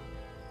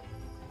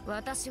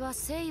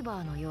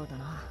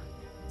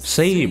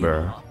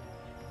 Saber.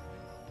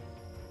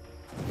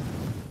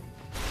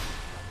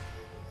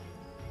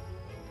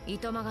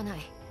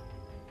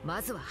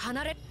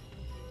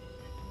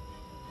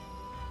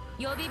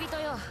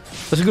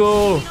 Let's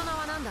go!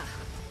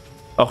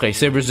 Okay,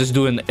 Saber's just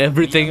doing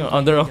everything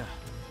on their own.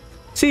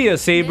 See ya,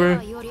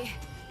 Saber.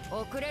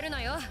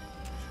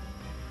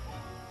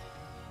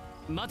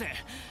 待て、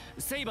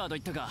セイバーと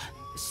言ったが、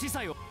司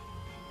祭を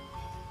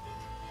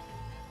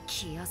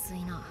気安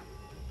いな。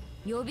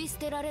呼び捨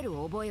てられる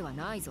覚えは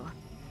ないぞ。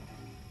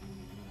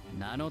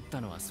名乗っ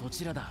たのはそ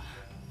ちらだ。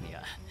い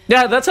や。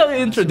Yeah, that's how you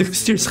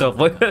introduced yourself.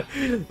 What?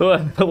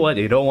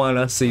 You don't want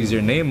us to use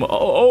your name?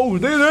 Oh,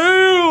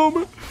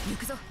 damn!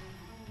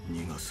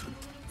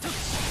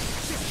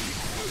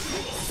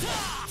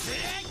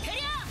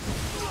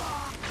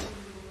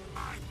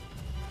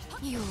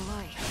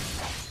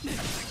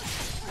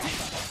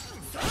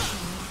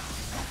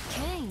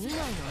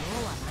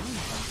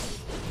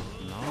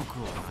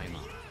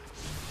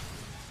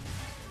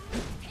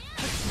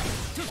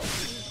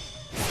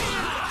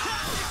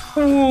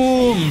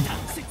 Boom.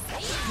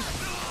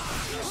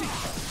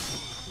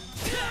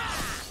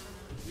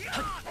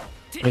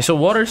 Okay, so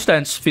water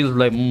stance feels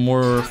like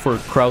more for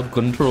crowd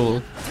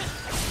control.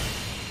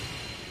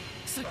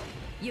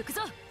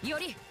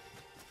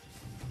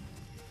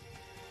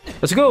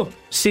 Let's go,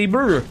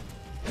 Saber.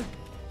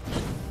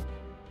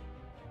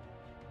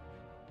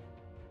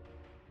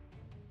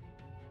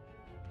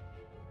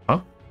 Huh?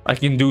 I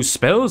can do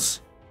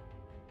spells?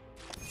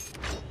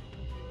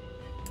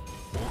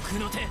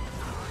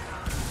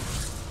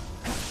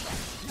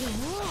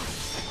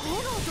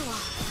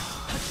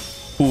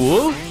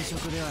 Cool.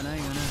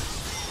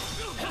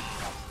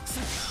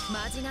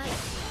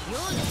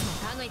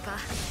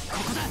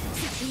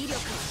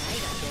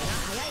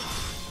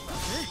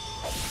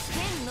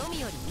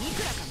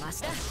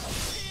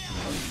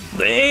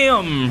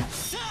 Damn.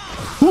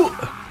 Ooh.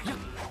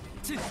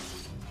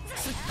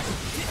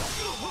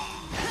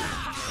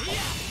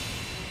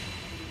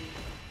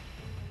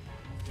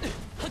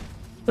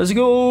 Let's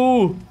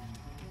go.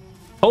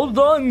 Hold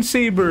on,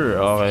 Saber.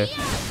 Okay.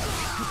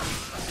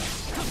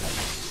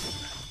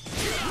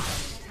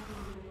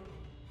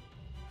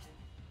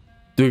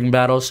 During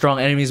battle, strong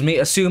enemies may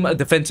assume a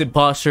defensive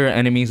posture.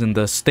 Enemies in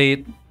the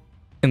state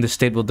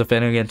will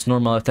defend against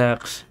normal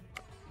attacks.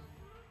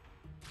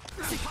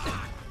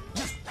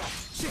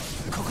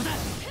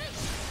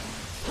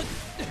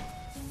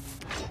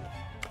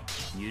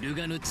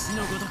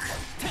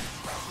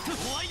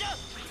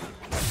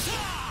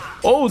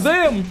 Oh,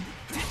 damn!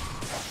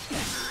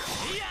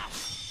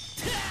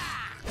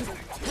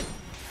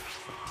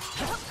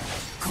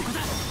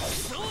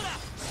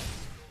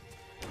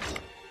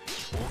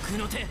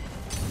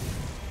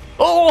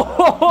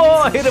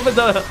 Oh, hit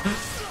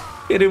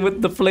him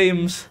with the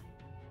flames.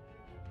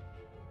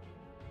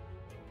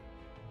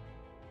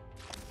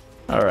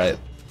 All right.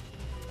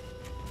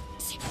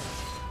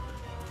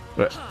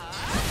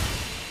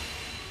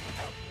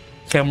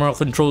 Camera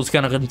controls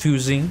kind of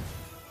confusing.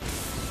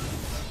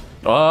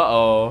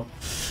 Uh-oh.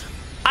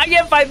 I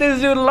can't fight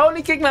this dude alone.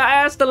 He kicked my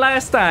ass the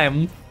last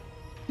time.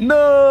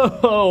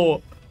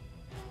 No.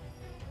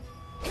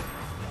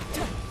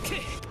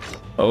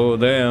 Oh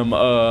damn.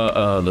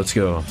 Let's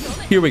go.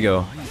 Here we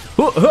go.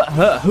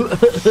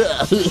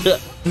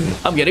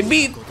 I'm getting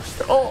beat.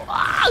 Oh.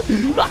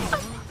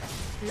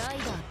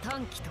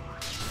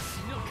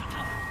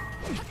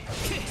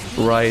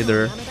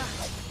 Rider.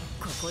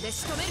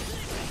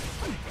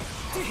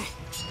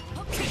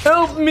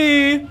 Help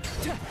me.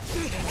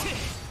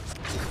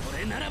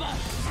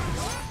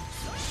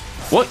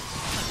 What?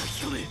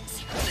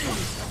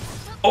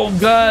 Oh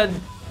god.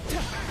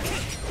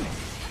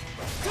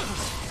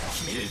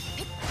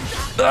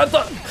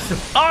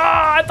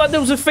 I thought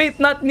there was a Fate,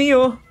 not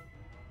Neo.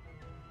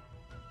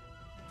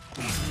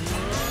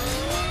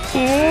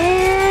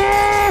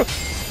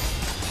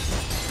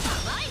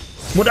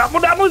 Muda,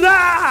 muda,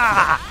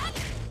 muda!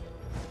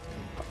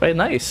 Very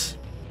nice.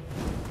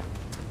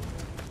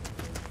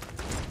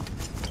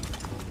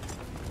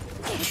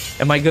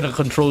 Am I gonna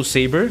control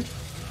Saber?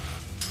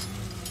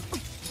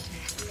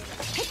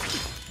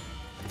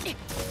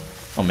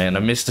 Oh man, I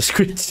missed the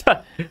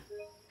screenshot.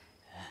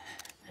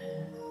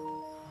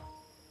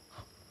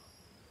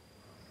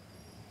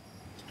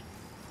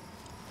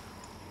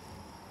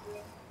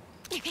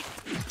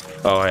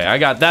 Oh, hey, I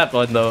got that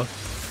one though.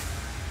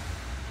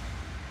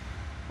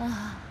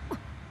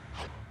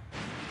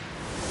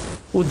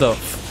 Who the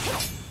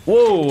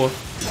Whoa!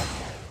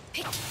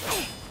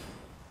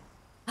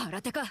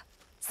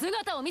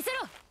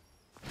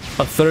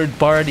 A third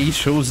party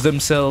shows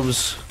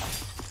themselves.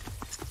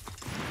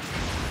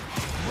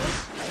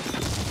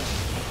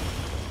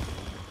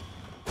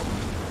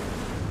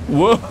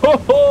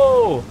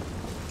 Whoa!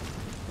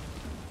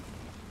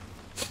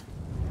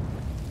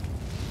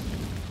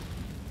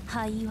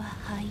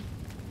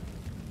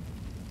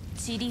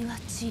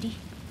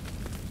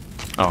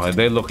 Oh,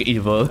 they look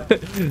evil.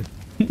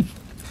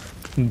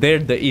 They're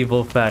the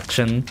evil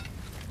faction.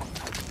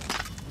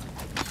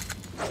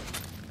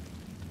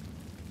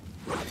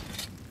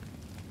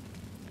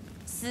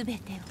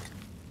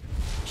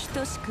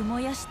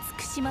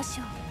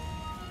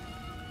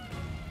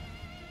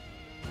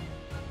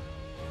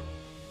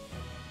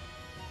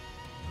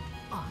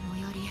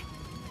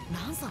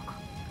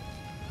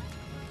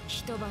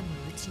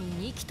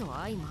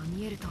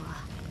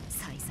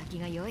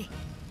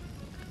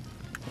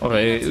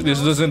 Okay,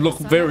 this doesn't look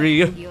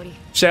very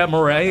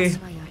samurai.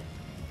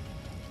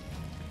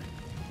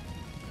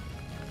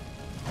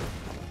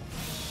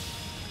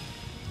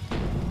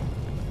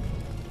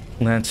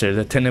 Lancer,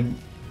 the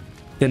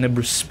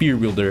Tenebrous Spear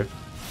Wielder.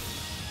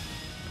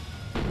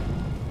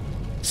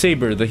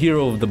 Saber, the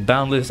hero of the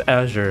Boundless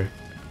Azure.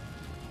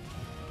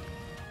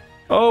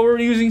 Oh, we're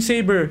using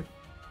Saber.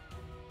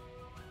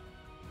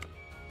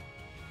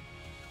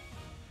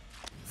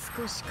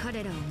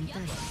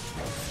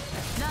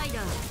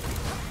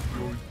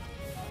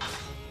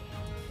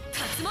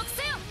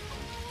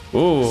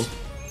 Oh.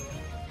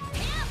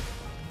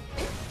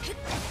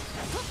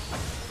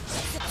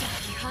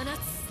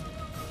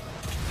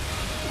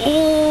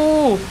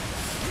 Oh!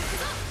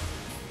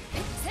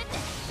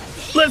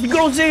 Let's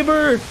go,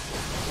 Saber!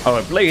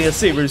 Oh, playing a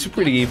Saber is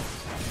pretty.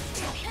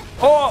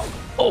 Oh!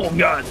 Oh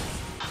god!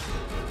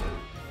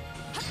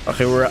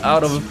 Okay, we're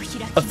out of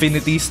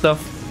affinity stuff.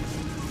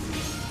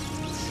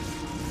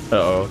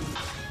 Uh-oh.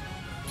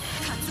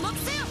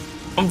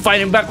 I'm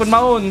fighting back with my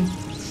own!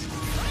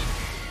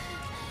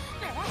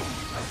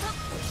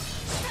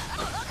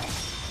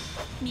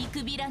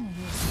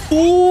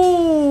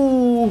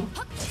 Ooh!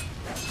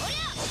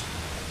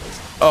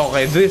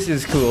 Okay, this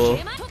is cool.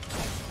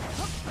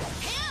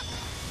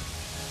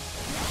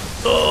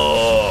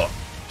 Oh!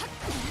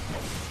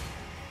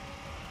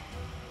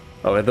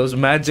 Okay, those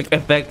magic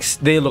effects,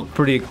 they look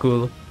pretty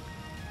cool.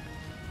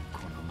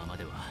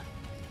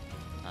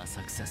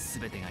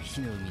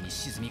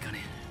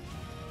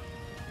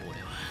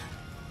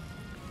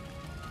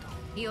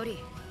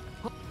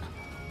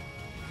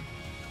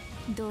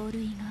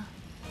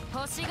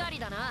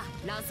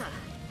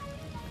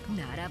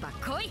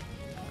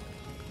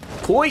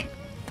 Koei!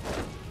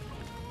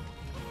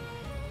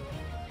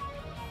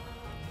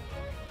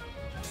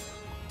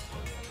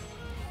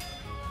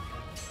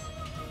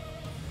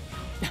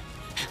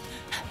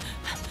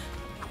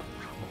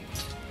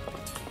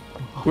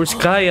 Where's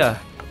Kaya?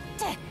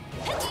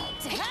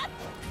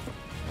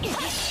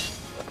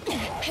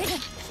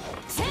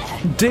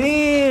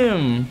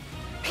 Damn!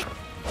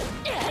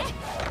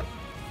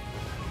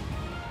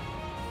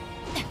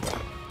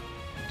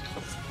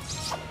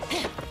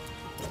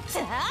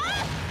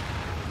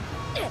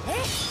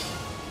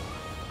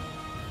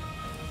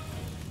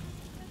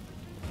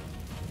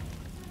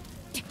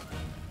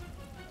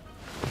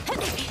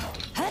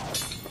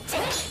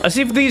 As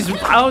if these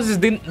houses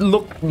didn't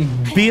look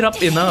beat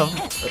up enough.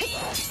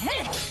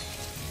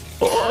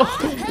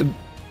 Oh.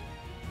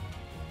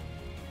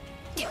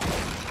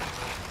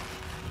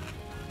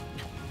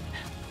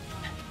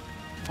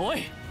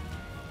 Boy.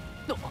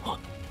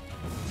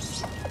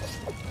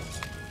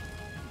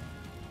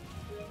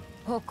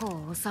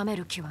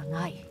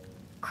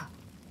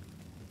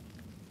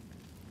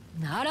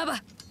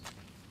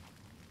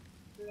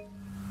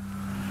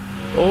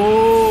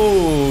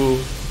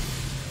 Oh.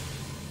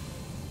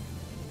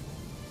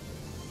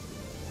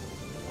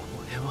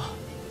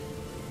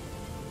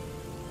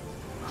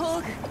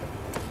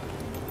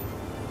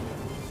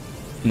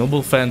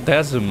 Noble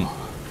Phantasm.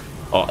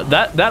 Oh,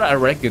 that I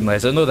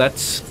recognize. I know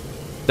that's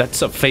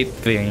a Fate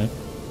thing.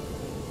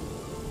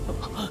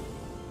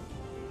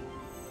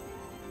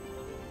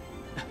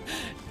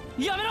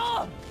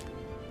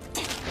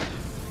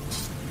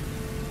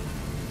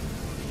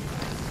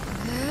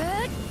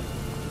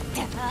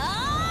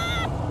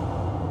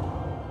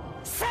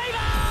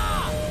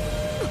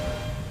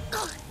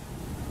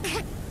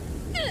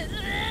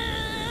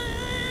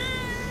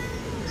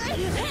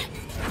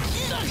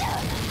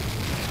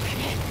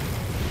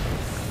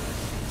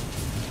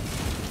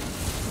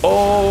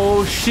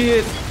 Oh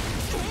shit.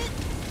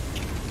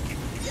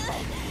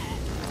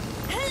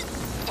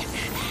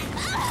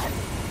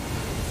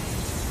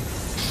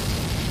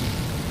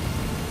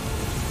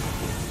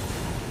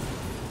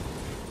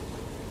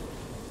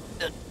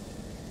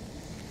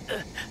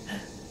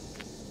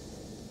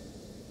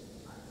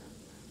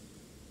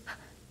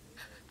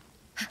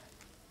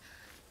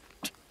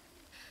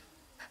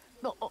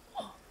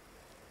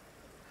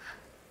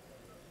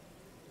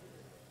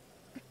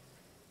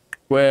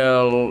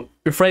 Well,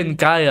 your friend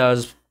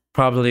Kaya's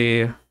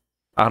probably,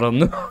 I don't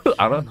know.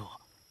 I don't know.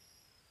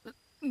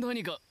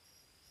 何か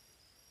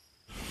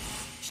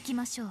引き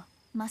ましょう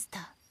マスタ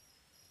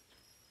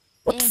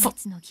ー。 What the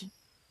fuck? の儀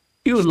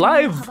You 人目を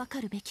live? はば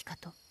かるべきか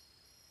と。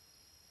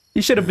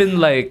 He should have been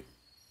like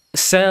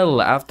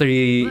Cell after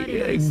he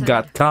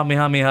got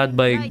Kamehameha'd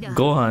by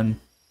Gohan.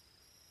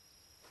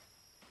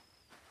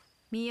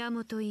 宮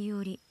本伊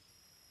織、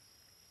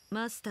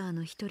マスター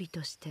の一人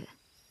として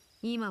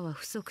今は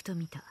不足と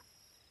見た。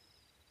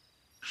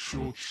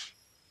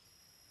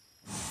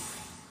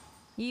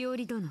伊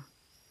織殿、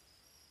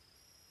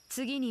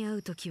次に会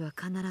うときは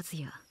必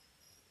ずや。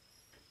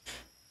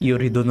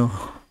Yuri dono.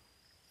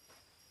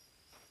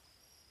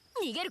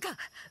 逃げるか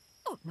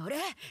おのれ。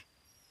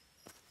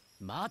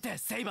待て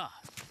セイバ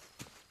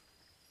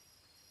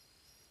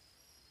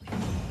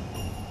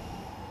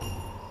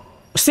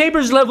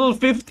Saber's level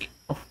 50.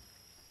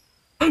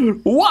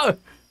 What?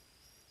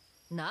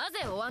 な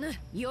ぜ追わぬ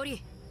伊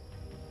織。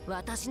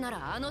私な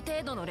らあの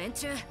程度の連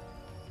中。ー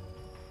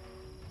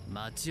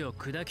町を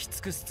砕き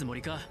尽くすつも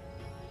りか。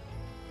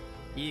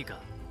いいか、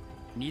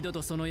二度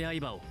とその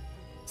刃を、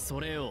そ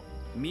れを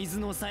水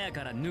の鞘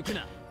から抜く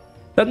な。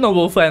 That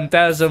noble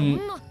phantasm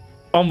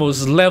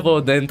almost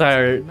leveled the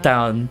entire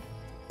town.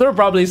 There are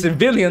probably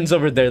civilians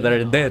over there that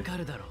are わ dead. か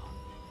るだろ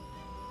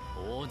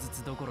う。大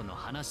筒どころの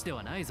話で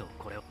はないぞ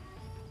これを。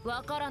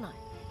わからない。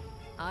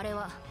あれ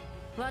は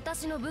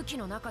私の武器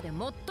の中で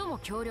最も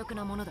強力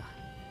なものだ。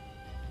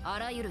あ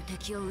らゆる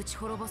敵を撃ち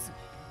滅ぼす。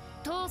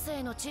当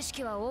世の知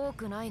識は多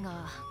くない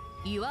が、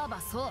いわば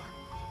そ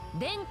う、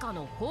殿下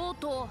の宝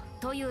刀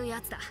という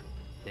やつだ。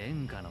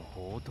殿下の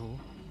宝刀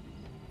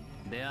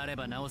であれ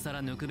ばなおさ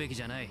ら抜くべき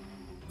じゃない。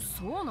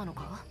そうなの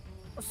か。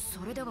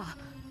それでは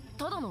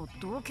ただの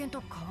刀剣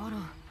と変わら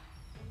ん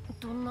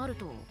となる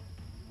と、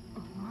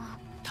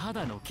た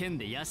だの剣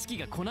で屋敷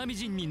が粉み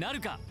じんになる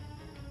か。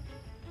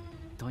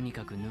とに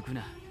かく抜く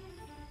な。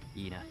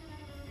いいな。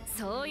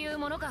そういう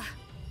ものか。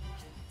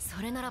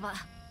それならば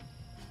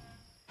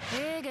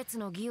英月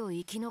の儀を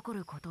生き残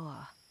ること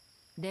は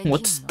できんの。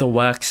 What's the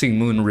waxing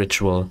moon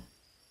ritual?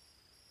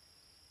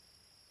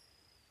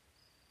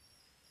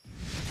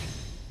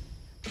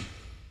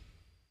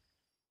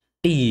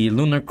 Hey,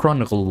 Lunar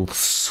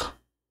Chronicles.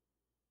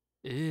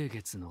 英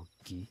月の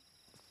儀。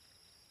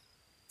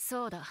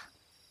そうだ。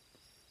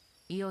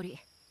伊織、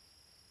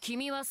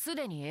君はす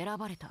でに選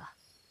ばれた。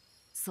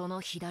そ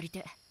の左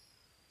手、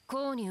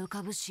甲に浮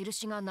かぶ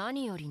印が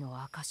何より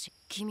の証。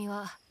君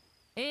は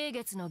英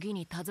月の儀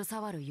に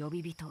携わる呼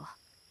び人、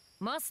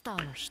マスタ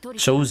ーの一人。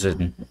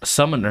 Chosen, a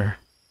summoner.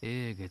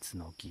 英月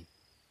の儀。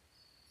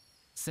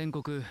宣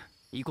告、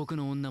異国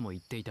の女も言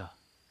っていた。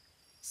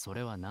そ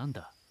れは何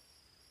だ。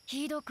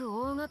ひどく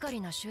大掛か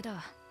りな手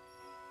だ。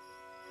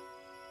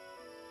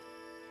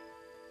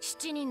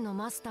7人の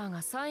マスター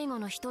が最後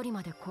の1人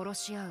まで殺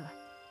し合う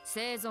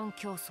生存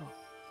競争。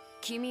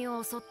君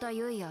を襲った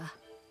ユイや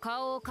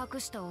顔を隠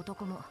した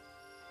男も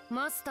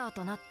マスター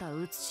となった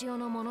うつしお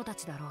の者た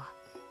ちだろう。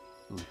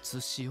う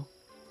つしお。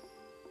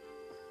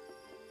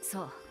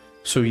そう。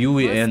 So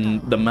Yui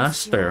and the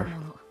Master.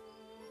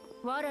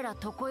 我ら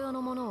常世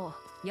の者を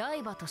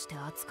刃として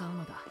扱う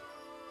のだ。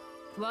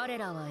我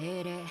らは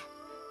英霊、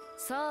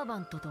サーバ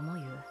ントとも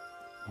言う。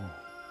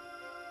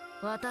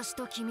私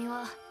と君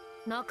は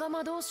仲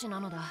間同士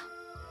なのだ。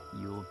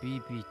呼び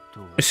人。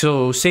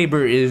 So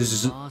Saber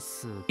is マ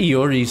ス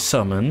Iori's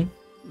summon.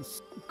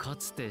 か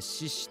つて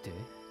死して。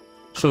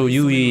 So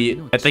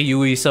Yui, I think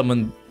Yui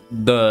summoned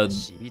the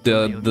死人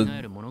が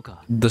蘇るもの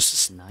か。 the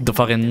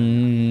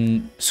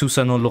fucking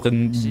Susano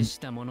looking 死し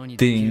た者に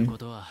できる thing. こ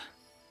とは。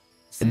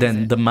 And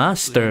then the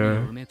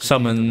Master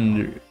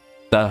summoned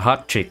the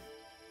hot chick.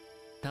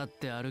 立っ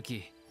て歩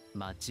き、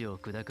街を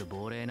砕く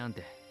亡霊なん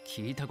て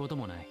聞いたこと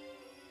もない。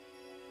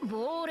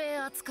亡霊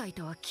扱い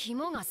とは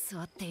肝が据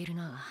わっている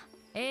な。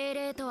英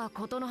霊とは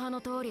ことの葉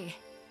の通り、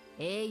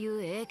英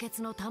雄英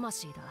傑の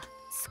魂だ。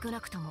少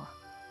なくとも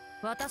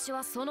私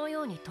はその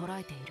ように捉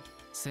えている。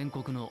宣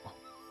告の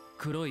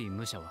黒い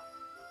武者は。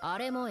あ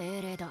れも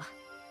英霊だ。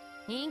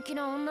人気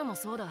な女も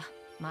そうだ。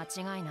間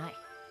違いない。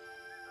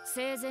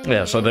生前に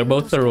Yeah, so they're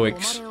both 英雄 heroic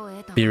として誉れを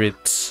得た。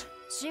 spirits.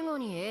 死後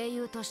に英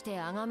雄として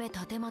崇め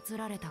立てまつ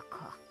られた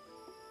か。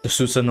 The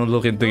Susano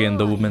looking thing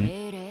and the woman.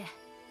 英霊、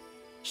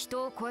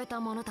人を超え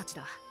た者たち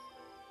だ。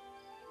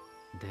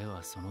で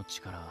はその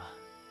力は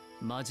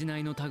まじな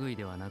いの類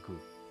ではなく、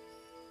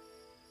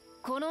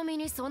この身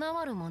に備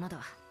わるもの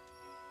だ。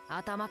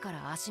頭か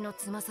ら足の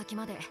つま先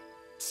まで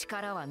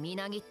力はみ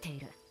なぎってい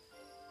る。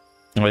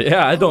 Oh,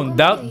 yeah, I don't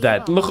doubt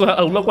that. Look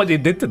what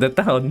he did to the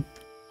town.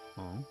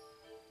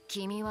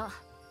 君は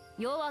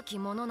弱き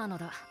者なの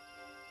だ。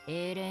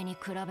英霊に比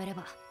べれ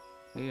ば。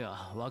いや、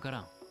わから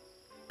ん。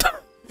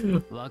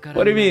 What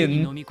do you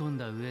mean? 飲み込ん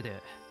だ上で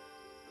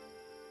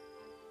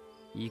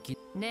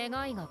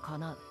願いが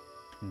叶う。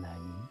何？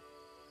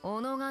己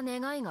が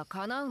願いが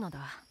叶うのだ。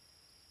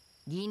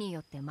義によ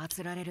って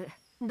祀られる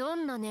ど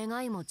んな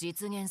願いも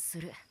実現す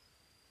る。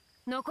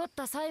残っ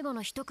た最後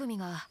の一組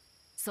が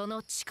そ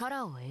の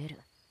力を得る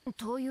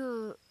とい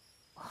う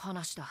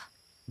話だ。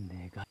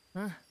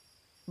うん、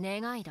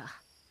願いだ。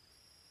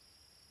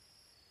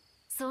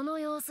その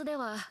様子で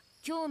は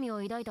興味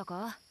を抱いた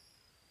か？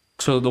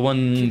 So the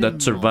one that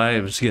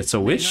survives gets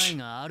a wish?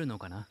 があるの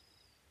かな？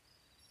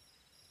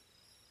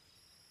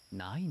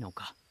ないの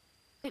か。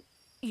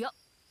いや、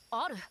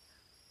ある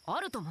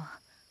とも。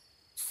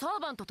サ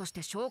ーバントとし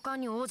て召喚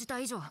に応じた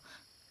以上、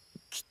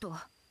きっと。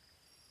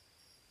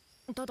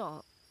た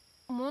だ、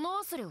物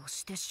忘れを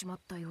してしまっ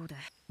たようで。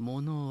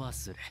物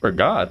忘れ。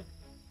Forgot.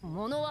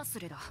 物忘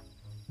れだ。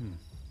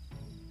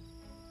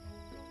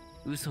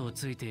嘘を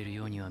ついている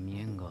ようには見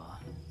えんが。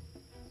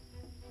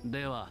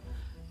では、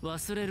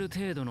忘れる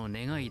程度の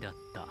願いだっ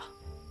た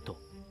と。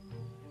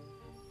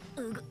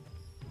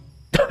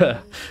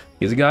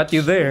He's got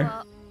you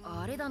there.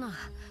 あれだな。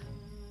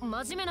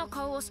真面目な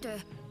顔をして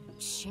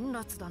辛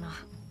辣だな。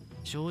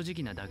正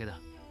直なだけだ。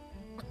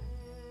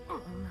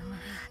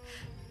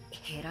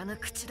減らぬ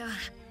口だ。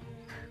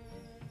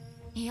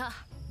いや、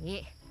い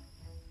い。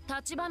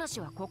立ち話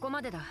はここ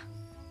までだ。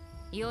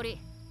より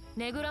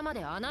ねぐらま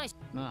で穴いし。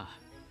あ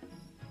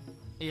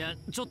あ。いや、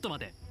ちょっと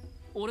待て。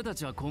俺た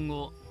ちは今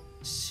後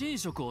寝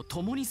食を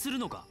共にする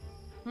のか？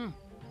うん。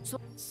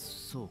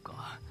そう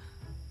か。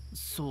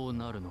そう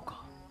なるの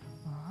か。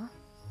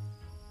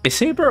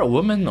Is Saber a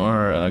woman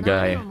or a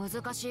guy?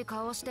 難しい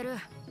顔してる。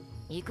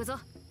行くぞ。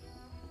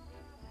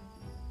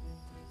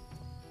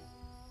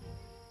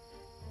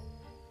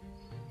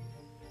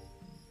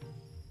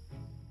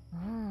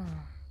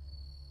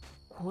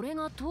これ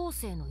が当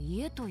世の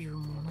家という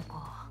もの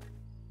か。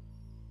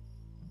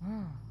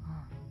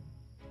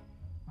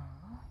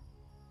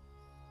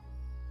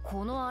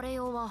このあれ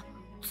用は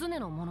常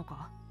のもの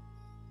か？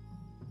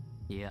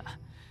いや、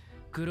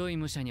黒い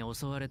武者に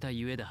襲われた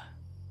ゆえだ。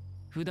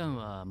普段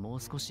はも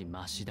う少し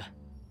マシだ。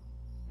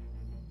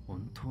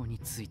本当に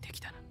ついてき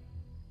た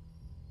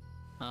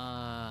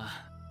な。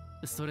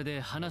それで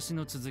話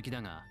の続き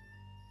だが、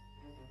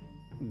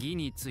義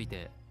につい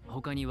て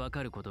他に分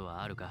かること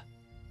はあるか？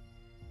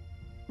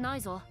な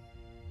いぞ。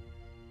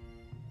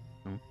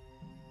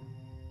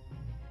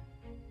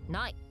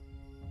ない。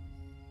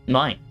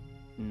ない。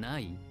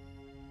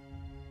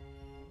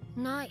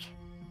ない。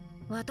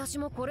私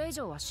もこれ以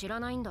上は知ら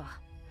ないんだ。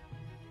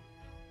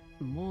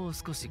もう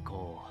少し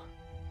こ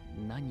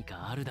う、何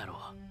かあるだろ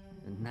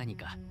う。何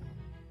か。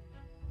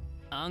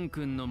アン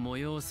君の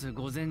催す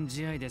御前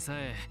試合でさ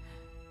え、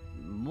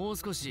もう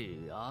少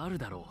しある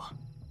だろう。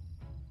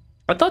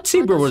I thought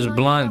Saber was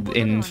blonde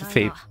in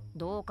Fate.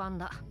 同感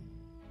だ。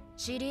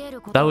知り得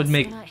るこ That とは would 少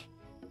make. ない。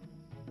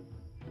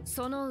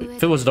その上 If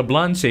it was the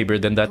blonde Saber,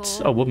 then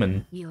that's a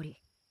woman. より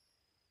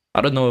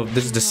I don't know if this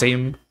is the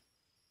same.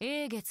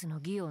 英月の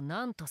義を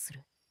何とす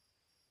る？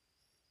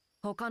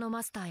他の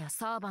マスターや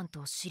サーバン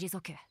トを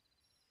退け、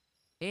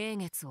英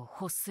月を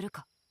欲する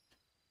か？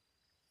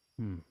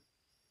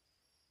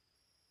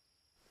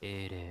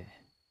英霊、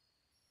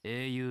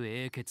英雄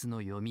英傑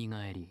のよみ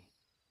がえり、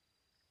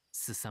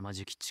凄ま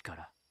じき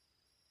力。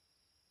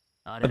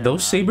Are those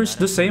sabers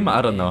the same?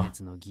 I don't know. 英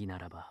傑の義な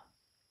らば、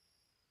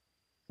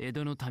江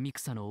戸の民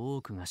草の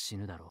多くが死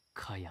ぬだろう。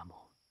かや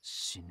も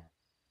死ぬ。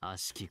悪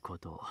しきこ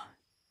とを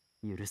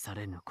許さ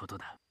れぬこと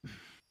だ。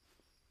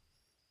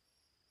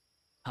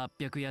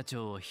800野鳥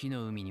を火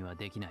の海には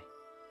できない。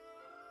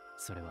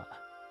それは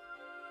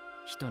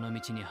人の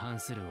道に反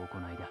する行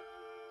いだ。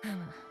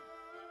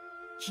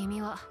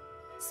君は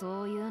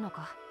そういうの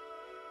か。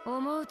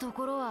思うと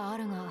ころはあ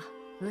るが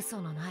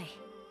嘘のない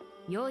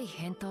良い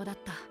返答だっ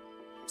た。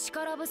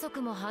力不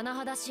足も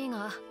甚だしい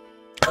が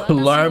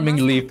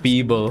Alarmingly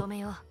feeble.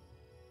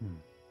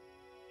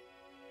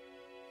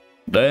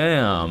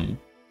 Damn.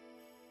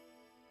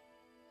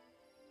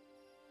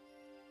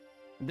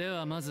 で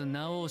はまず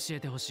名を教え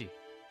てほしい。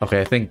Okay,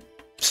 I think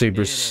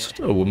Saber's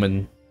a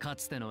woman か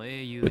つての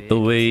英雄 with the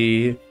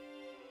way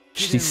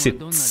貴 she 殿は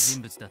どんな sits.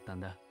 人物だったん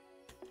だ？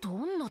ど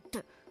んなって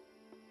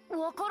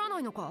わからな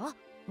いのか？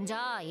じ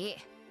ゃあいい。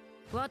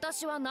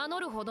私は名乗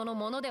るほどの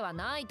ものでは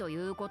ないとい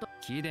うこと。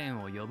貴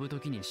殿を呼ぶと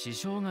きに支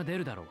障が出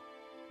るだろう。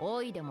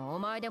おいでもお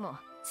前でも好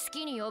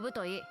きに呼ぶ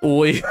といい。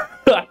おい。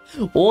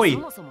おい。そ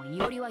もそも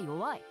イオリは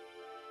弱い。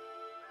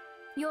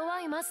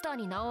弱いマスター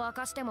に名を明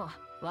かしても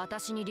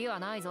私に利は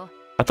ないぞ。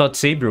I thought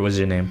Saber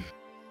was your name.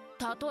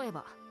 例え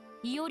ば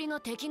イオリが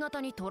敵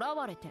方に囚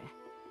われて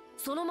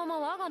そのまま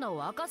我が名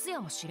を明かす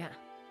やもしれん。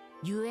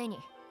故に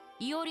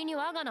イオリに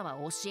我が名は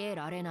教え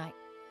られない。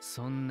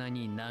そんな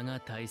に名が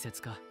大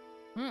切か？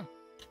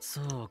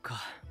そうか。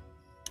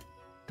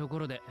とこ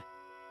ろで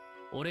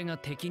俺が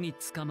敵に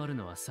捕まる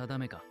のは定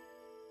めか？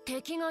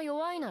敵が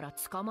弱いなら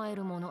捕まえ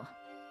るもの、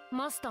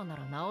マスターな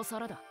らなおさ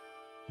らだ。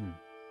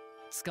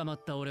捕ま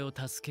った俺を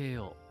助け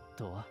よう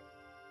とは？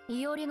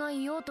イオリが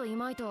いようとい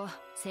まいと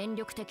戦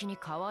力的に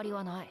変わり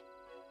はない。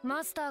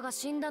マスターが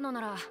死んだの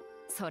なら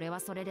それは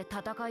それで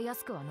戦いや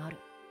すくはなる。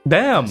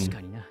Damn. 確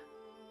かにな。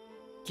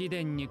貴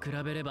殿に比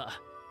べれば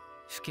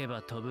吹け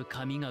ば飛ぶ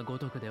神が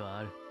如くでは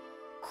ある。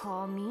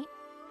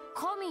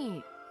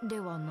神で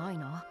はない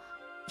な。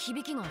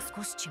響きが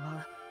少し違う。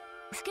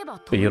吹けば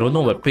飛ぶ。 You don't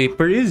know what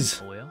paper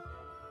is. おや？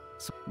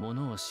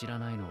物を知ら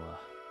ないのは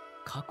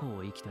過去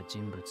を生きた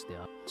人物で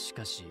ある。し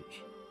かし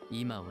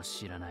今を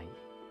知らない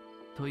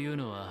という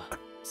のは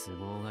都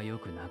合がよ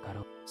くなか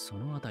ろう。そ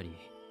のあたり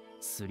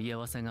すり合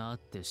わせがあっ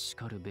てし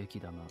かるべき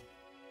だが。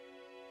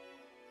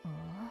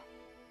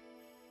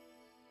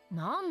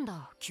なん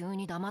だ急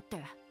に黙っ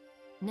て。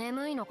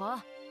眠いの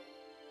か？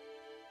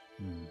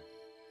うん。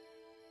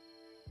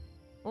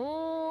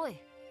おー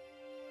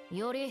い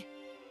より。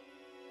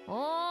お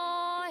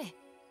ーい。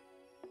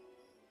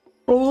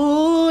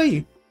おー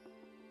い。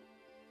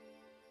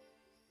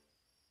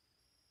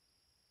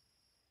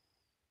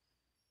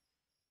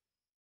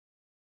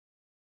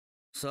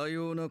さ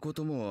ようなこ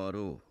ともあ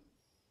ろ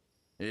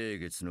う。英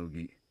月の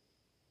儀、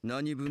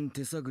何分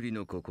手探り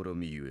の試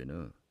みゆえ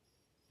な。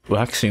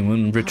Waxing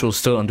moon ritual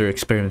still under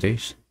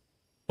experimentation.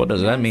 What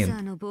does that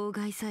mean? の妨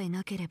害さえ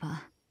なけれ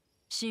ば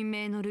神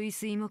明の類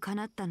推も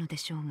叶ったので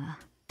しょうが、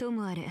と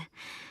もあれ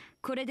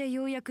これで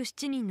ようやく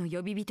7人の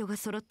呼び人が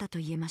揃ったと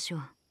言えましょ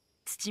う。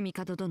土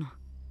帝殿。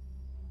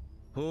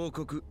報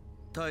告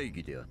大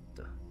義であっ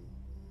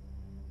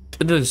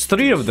た。There's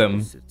 3 of them.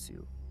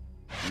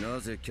 な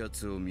ぜキャ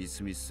ツをみ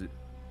すみす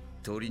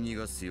取り逃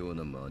がすよう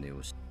な真似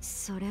をし。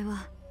それ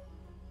は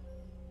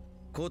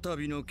こた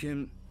びの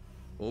件、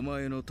お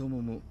前の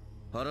友も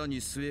腹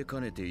に据え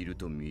かねている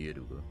と見え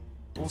るが。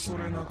恐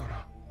れなが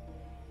ら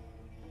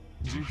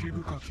慈悲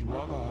深き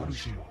我が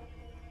主よ、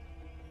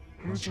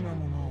無知な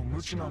者を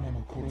無知なま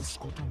ま殺す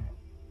ことも。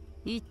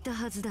言った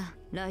はずだ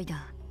ライダー。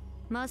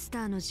マス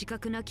ターの自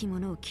覚なき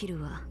者を切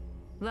るは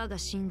我が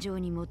心情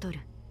にもとる。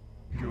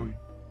よい。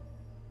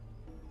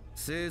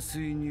聖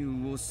水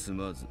入を済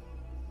まず、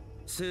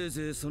せい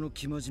ぜいその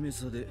生真面目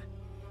さで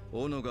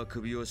斧が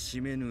首を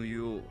絞めぬ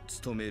よう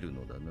努める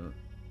のだな。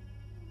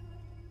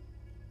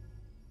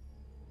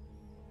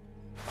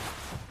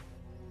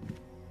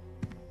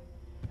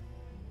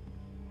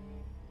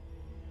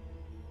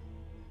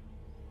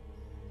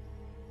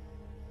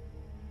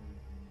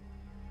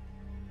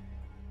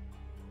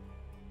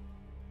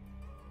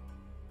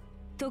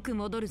徳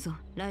戻るぞ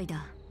ライダー。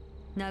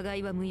長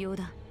居は無用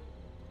だ。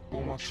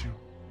お待ちよ。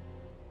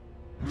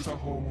無作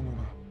法者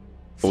が。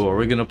Oh, are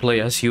we gonna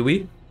play as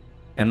Huey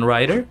and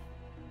Ryder?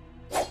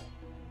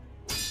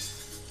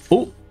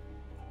 Oh!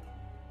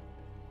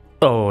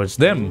 Oh, it's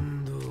them.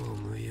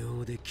 無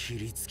用で切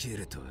りつけ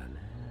るとはな。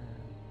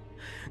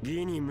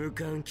義に無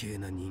関係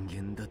な人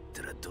間だっ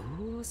たらど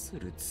うす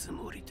るつ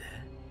もりだ？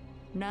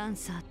ラン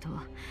サーと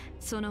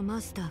そのマ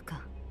スター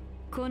か。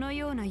この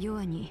ような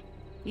弱に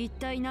一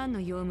体何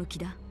の用向き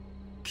だ？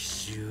奇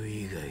襲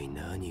以外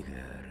何があ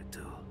ると。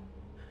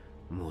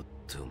もっ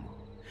とも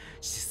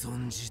子孫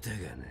自体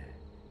がね。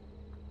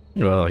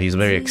Well, he's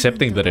very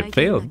accepting that it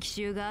failed. 奇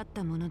襲があっ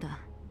たものだ。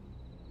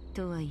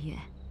とはいえ、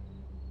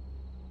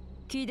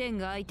貴殿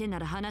が相手な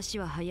ら話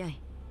は早い。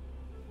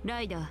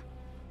ライダ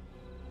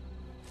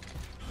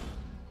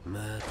ー。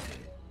待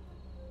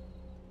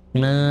て。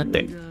待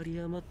て。有り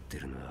余って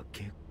るのは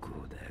結構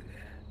だが、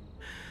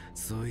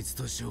そいつ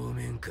と正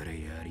面から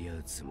やり合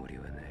うつもり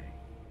はない。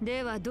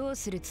ではどう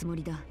するつも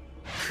りだ？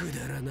く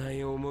だらな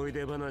い思い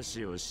出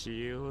話を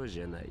しよう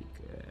じゃないか。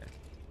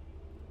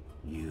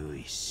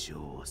由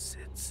小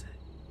説。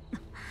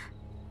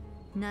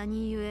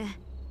何故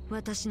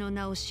私の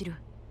名を知る？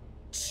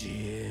知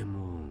恵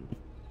も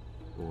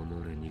己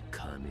に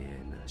加盟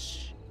な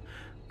し。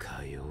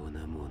かよう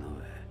なもの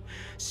は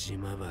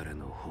島原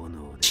の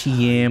炎で。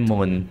知恵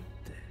もん。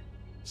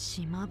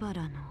島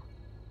原の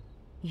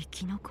生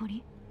き残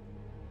り？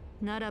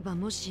ならば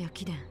もしや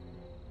貴殿、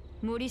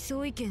森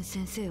総意見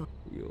先生を。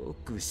よ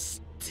く知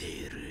って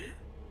いる。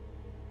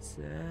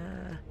さ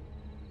あ、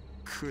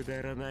く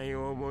だらない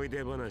思い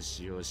出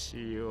話を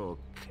しよう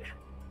か。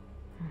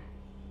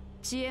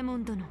知恵も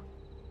ん殿。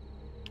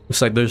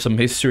Looks like there's some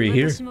history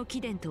here. 私も貴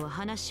殿とは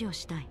話を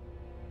したい。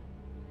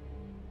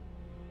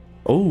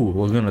Oh,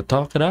 we're gonna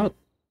talk it out.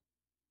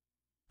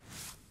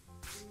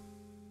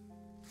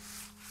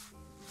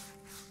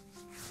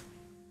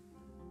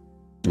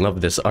 Love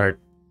this art.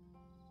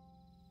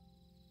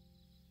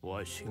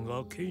 わし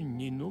が剣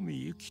にの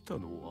み生きた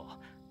のは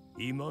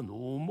今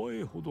のお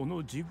前ほど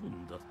の自分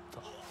だっ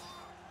た。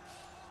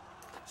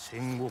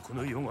戦国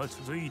の世が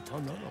続いた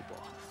なら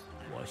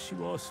ばわし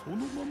はその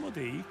まま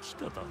で生き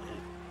ただろう。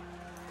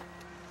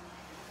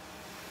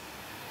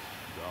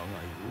だが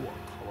世は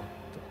変わっ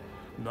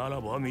た。な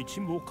らば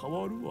道も変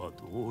わるは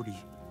道理。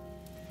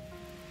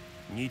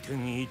二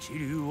天一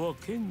流は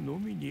剣の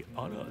みに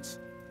あらず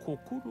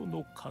心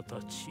の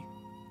形。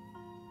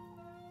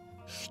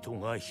人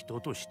が人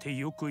として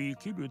よく生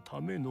きる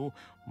ための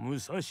武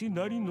蔵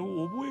なり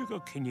の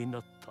覚書に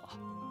なった。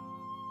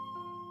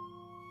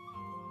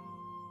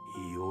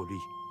いおり、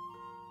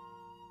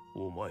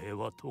お前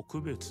は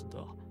特別だ。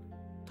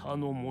他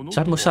の者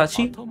と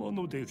頭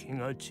の出来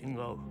が違う。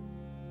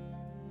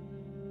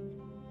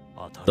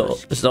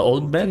Is the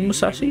old man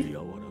Musashi? 柔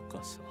ら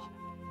かさ、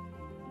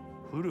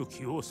古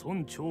きを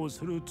尊重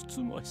するつつ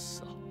まし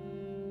さ、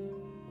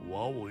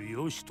和を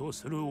良しと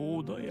する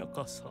穏や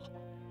かさ、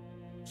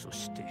そ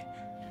して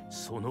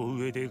その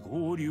上で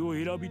合理を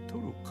選び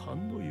取る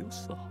勘の良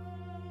さ。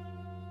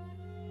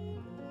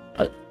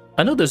I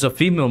I know there's a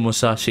female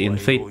Musashi in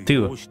Fate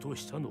too.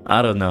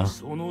 I don't know.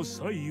 その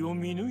際を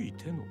見抜い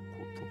てのこ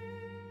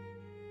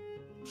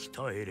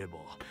と。鍛えれば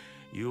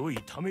良い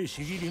試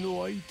し斬り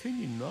の相手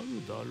にな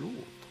るだろうと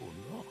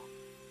な。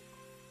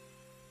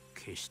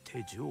決し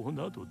て情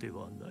などで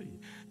はない、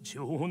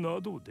情な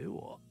どで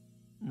は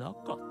な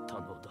かった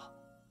のだ。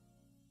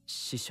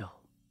師匠。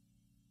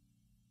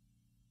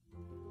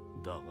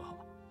だが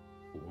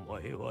お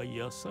前は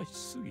優し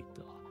すぎ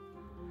た。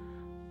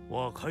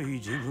若い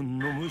自分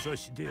の武蔵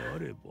であ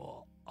れ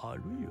ば、あ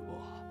るいは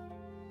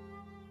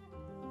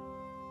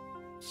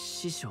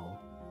師匠。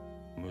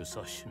武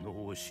蔵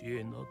の教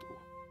えなど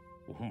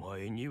お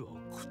前には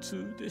苦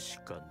痛でし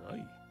かな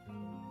い。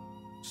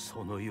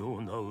そのよ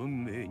うな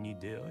運命に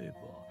出会えば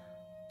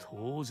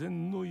当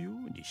然のよう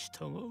に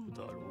従う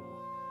だろう。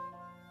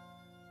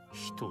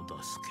人助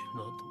け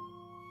など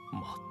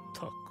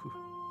全く。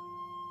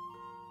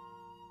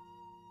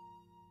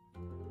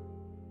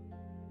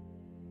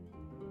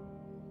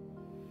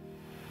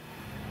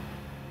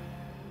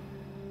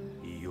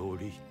いお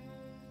り、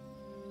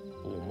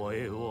お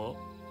前は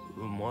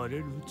生まれ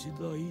る時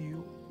代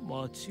を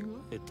間違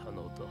えた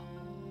のだ。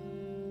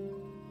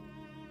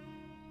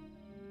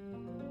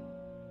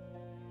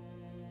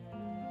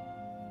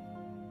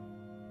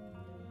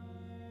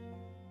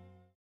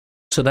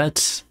So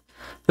that's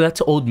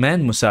old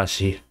man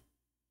Musashi.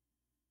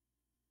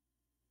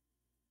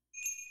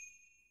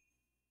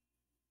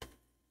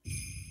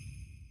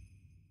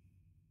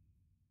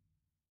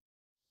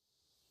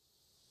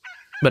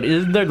 But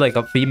isn't there like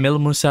a female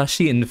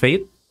Musashi in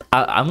Fate?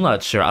 I'm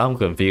not sure. I'm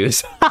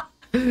confused.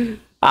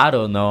 I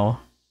don't know.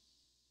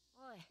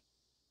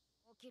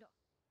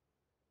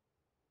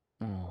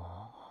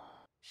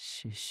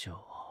 師匠。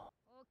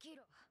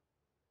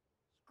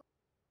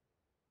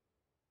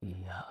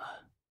いや、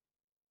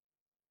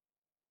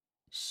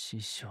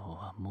師匠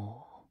は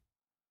も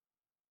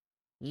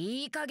う。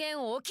いい加減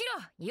起き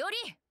ろ、よ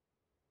り。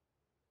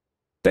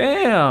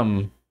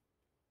Damn.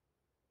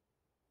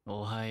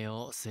 おは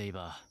よう、セイ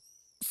バー。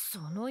そ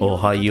のお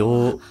は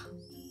よう。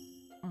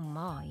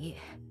まあいい。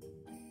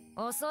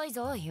遅い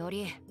ぞ、よ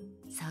り。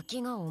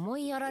先が思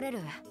いやられる。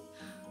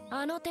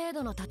あの程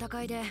度の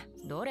戦いで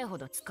どれほ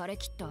ど疲れ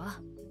切った？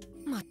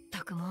まっ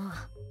たくもう。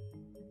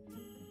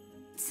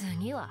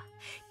次は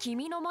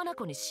君の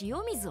眼に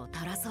塩水を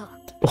垂らそう。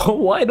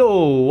Why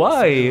though?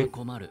 Why?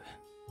 困る。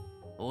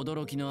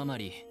驚きのあま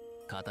り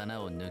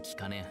刀を抜き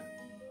かねん。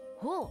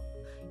ほう、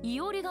い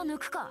おりが抜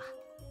くか。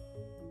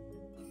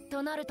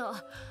となると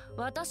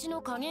私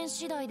の加減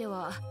次第で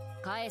は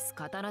返す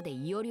刀で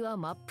いおりは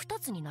真っ二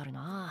つになる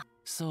な。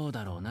そう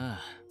だろう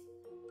な。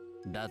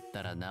だっ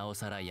たらなお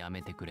さらや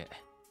めてくれ。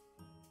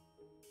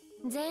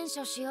前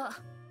処しよう。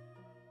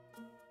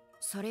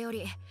それよ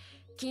り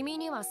君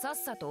にはさっ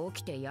さと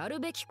起きてや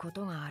るべきこ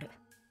とがある。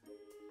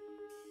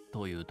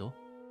というと？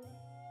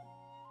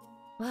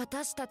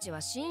私たちは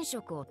寝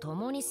食を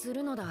共にす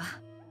るのだ。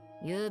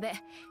ゆうべ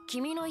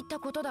君の言った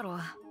ことだろう。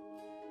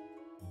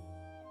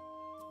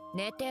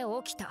寝て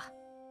起きた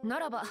な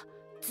らば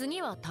次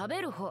は食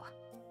べる方。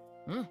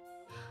うん、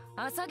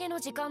朝げの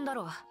時間だ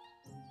ろう。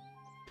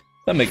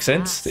That makes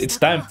sense. It's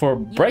time for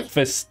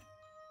breakfast.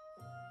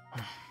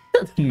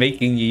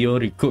 Making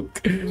Iori cook.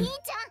 兄ちゃん、大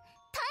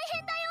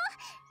変だよ。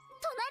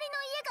隣の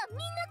家がみん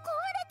な壊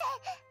れ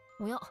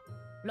て。おや、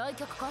来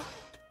客か？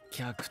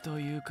客と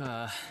いう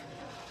か、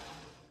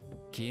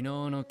昨日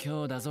の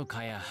今日だぞ、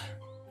カヤ。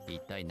一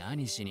体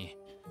何しに？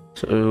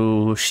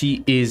 So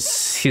she is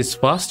his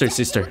foster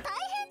sister. 大変じゃ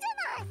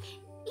ない。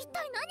一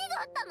体何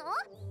があった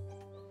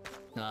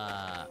の？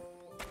ああ、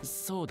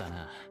そうだ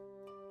な。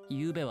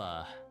ゆうべ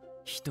は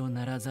人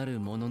ならざる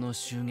者の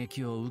襲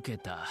撃を受け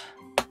た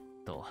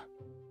と。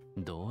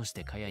どうし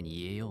てカヤ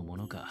に言えようも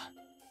のか。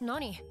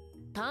何？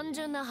単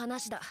純な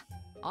話だ。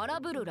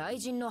荒ぶる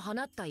雷神の放っ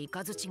た雷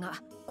が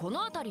この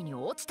辺りに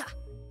落ちた。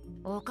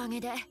おかげ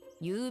で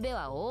ゆうべ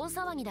は大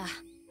騒ぎだ。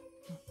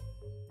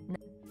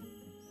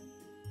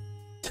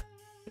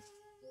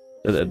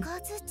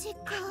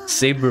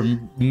Saber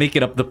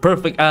making up the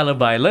perfect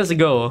alibi. Let's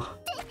go.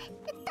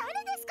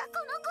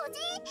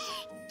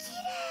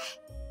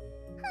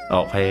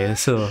 Oh, hey,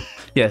 so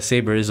yeah,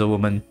 Saber is a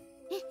woman.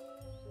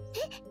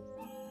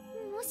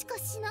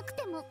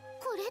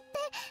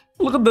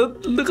 Look at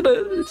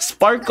the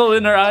sparkle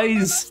in her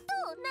eyes.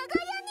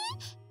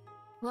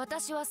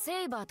 私は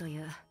セイバーとい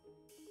う。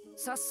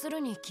察す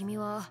るに君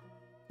は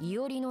イ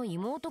オリの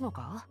妹子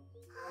か？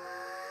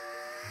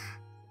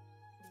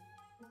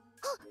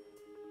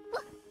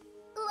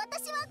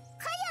私はカヤ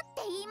っ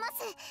て言いま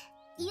す。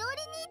イオリ兄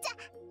ちゃ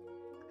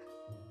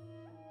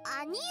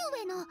ん。兄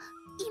上の妹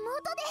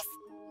です。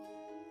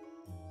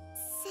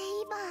セイ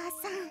バー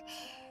さん、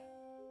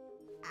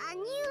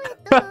兄上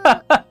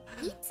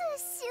といつ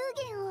祝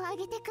言を挙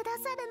げてくださ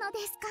るので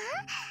すか？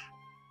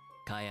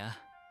カヤ、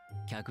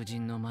客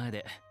人の前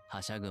で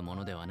はしゃぐも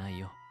のではない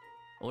よ。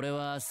俺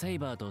はセイ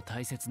バーと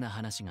大切な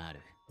話があ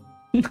る。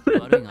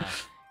悪いが、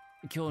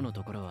今日の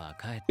ところは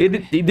帰って。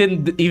He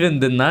didn't even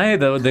deny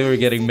that they were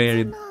getting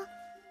married.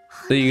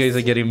 That you guys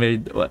are getting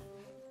married. What?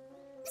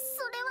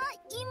 それは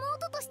妹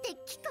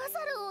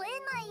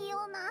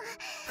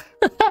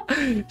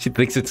She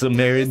thinks it's a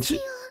marriage.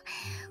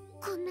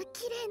 こんな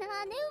綺麗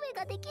な姉上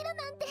ができるなん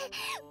て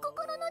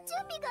心の準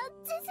備が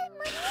全然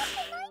間に合っ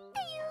てないって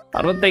いう。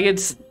 I don't think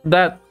it's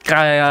that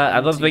kaya.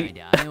 I don't think.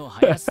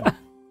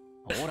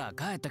 ほら、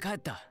帰った帰っ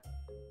た。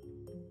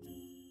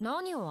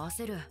何を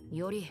焦る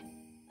より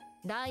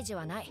大事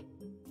はない。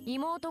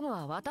妹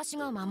は私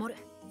が守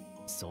る。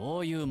そ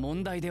ういう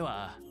問題で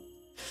は。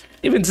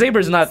Even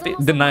Saber's not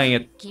denying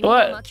it. 君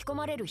が巻き込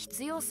まれる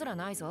必要すら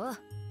ないぞ。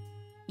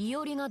い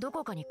おりがど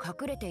こかに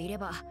隠れていれ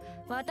ば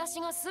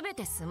私が全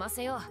て済ま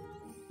せよ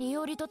う。い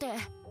おりとて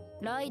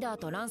ライダー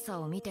とランサ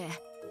ーを見て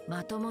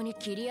まともに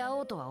切り合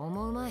おうとは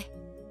思うまい。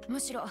む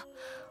しろ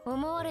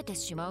思われて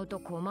しまうと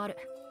困る。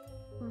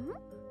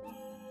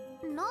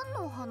何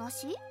の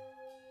話？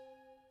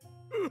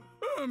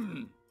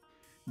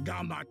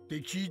黙って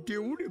聞いて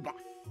おれば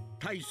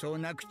大層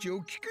な口を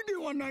聞くで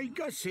はない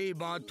か、セイ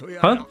バーと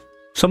やら。 Huh?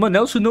 Someone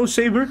else who knows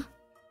Saber?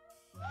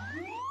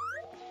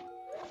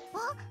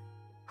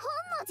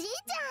 じいち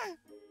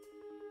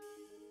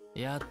ゃ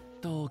ん。やっ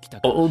と起き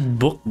たか。Old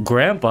book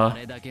grandpa. あ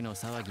れだけの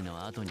騒ぎ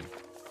の後に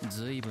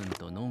随分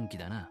とのんき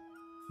だな。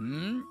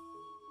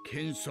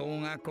喧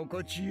騒が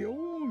心地よ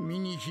う身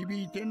に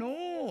響いての。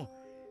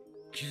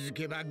気づ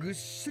けばぐっ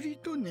すり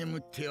と眠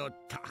っておっ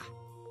た。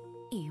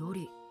いお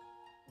り、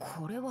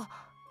これは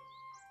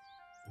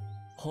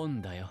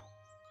本だよ。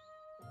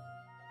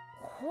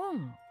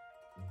本？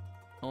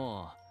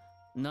おう、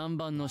南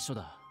蛮の書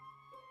だ。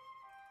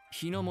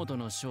日の本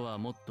の書は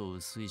もっと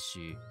薄い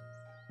し、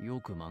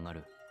よく曲が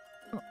る。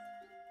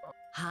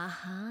は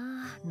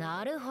は、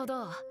なるほ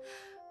ど。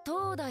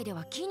東大で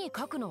は木に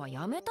書くのは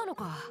やめたの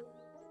か。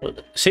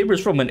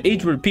Saber's from an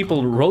age where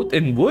people wrote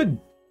in wood.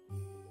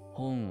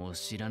 本を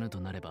知らぬ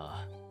となれ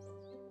ば、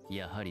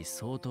やはり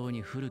相当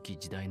に古き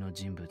時代の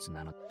人物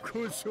なの。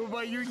こそ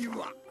ばゆい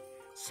は、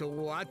そ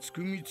う熱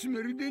く見つ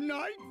めるで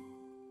ない。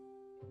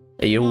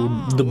Yo,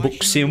 the book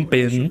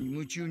simpin.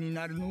 夢中に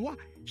なるのは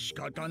仕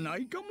方な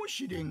いかも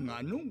しれん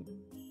がの。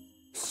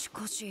し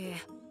かし、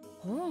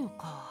本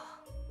か。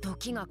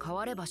時が変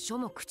われば書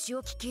も口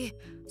を聞き、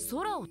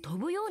空を飛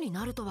ぶように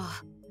なるとは。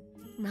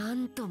な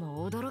んと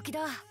も驚き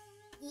だ。いや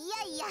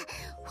いや、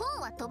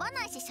本は飛ば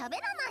ないし喋ら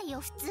ないよ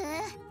普通。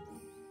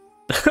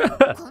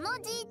この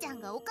じいちゃ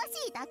んがおか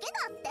しいだけだ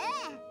って。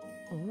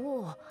お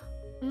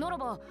お、なら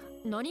ば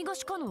何が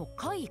しかの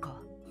怪異か。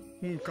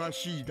おか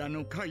しいだ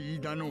の怪異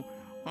だの、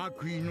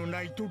悪意の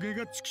ないトゲ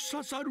が突き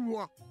刺さる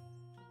わ。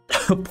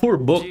Poor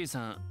book. じい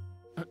さん、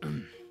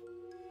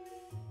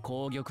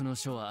紅玉の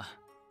書は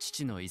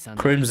父の遺産。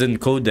Crimson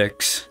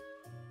Codex.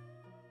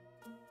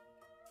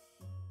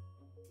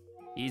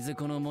 いず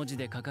この文字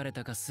で書かれ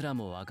たかすら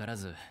もわから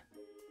ず、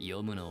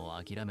読むの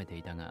を諦めて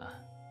いたが、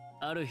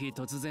ある日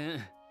突然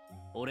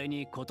俺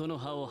に琴の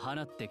葉を放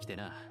ってきて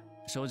な。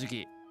正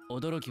直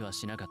驚きは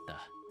しなかっ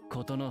た。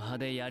琴の葉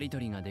でやり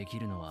取りができ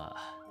るのは、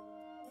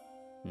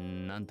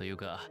なんという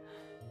か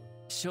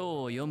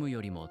書を読む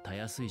よりもた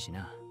やすいし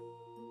な。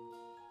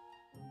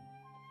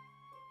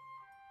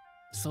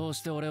そう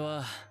して俺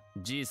は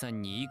じいさ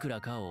んにいく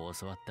らかを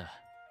教わった。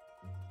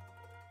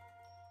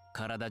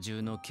体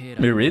中の経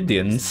絡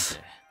Meridians.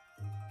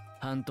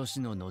 半年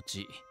の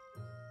後、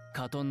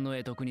カトンの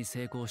会得に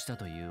成功した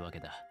というわけ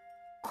だ。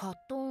カ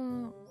ト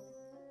ン、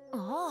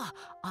あ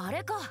あ、あ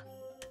れか。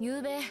ゆ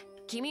うべ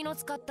君の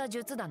使った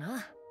術だ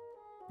な。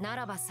な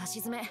らば差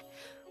し詰め、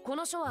こ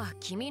の書は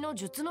君の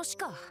術の詩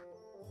か。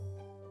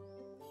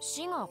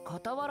詩が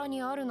傍ら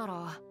にあるな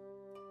ら、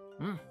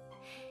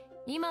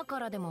今か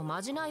らでも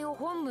まじないを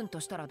本文と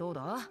したらどう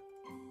だ。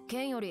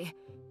剣より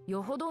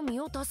よほど身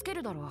を助け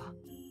るだろう。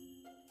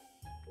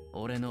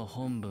俺の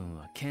本文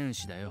は剣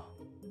士だよ。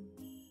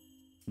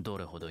ど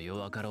れほど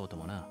弱かろうと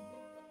もな。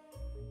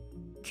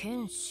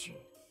剣士っ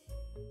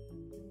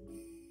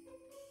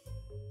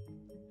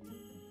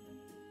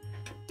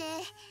て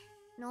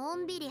の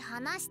んびり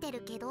話して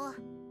るけど、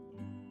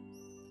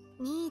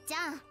兄ち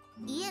ゃん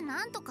家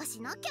なんとか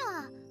しなきゃ。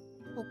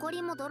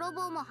埃も泥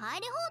棒も入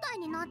り放題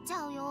になっち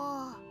ゃうよ。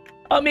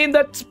I mean,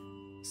 that's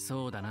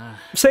そうだな。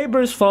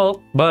Saber's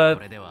fault, but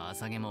これでは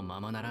朝毛も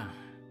ままならん。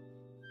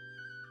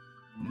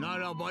な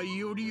らばい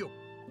よりよ、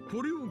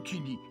これを機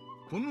に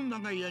この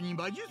長屋に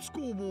魔術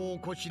工房を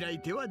こしらえ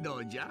てはど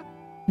うじゃ。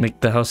 make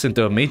the house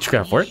into a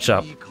magecraft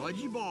workshop. 火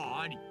事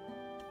場あり、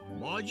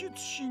魔術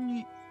師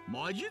に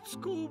魔術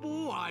工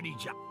房あり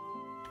じゃ。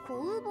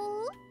工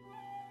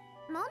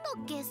房？なんだ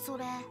っけそ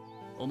れ。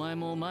お前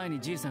も前に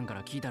じいさんか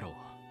ら聞いたろう。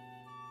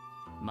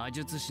魔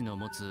術師の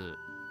持つ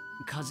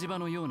火事場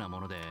のようなも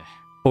ので、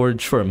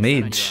 Forge for a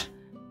mage.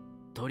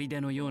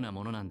 砦のような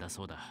ものなんだ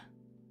そうだ。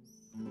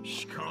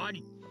しか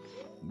り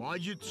魔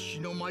術師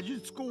の魔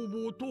術工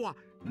房とは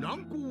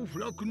難攻不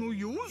落の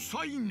要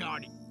塞な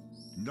り。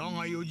だが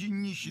余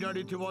人に知ら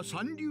れては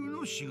三流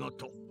の仕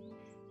事。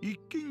一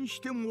見し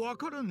てもわ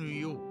からぬ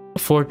よ。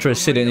 Fortress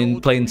sitting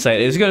in plain sight.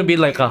 It's gonna be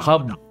like a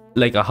hub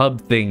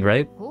thing,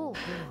 right?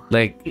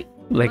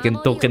 Like in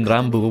Token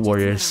Rambo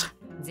Warriors.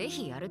 ぜ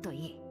ひやると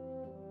い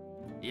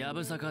い。や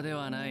ぶさかで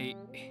はない。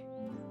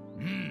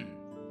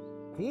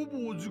工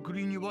房作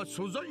りには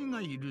素材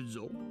がいる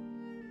ぞ。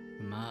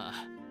ま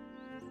あ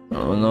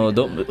Oh no,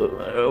 don't.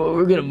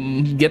 We're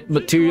gonna get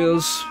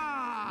materials.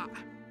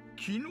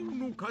 昨日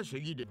の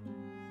稼ぎで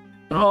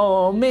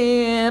Oh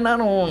man, I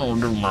don't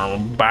want to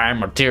buy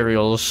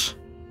materials.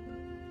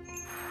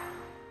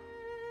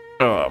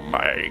 Oh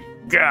my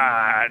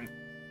god.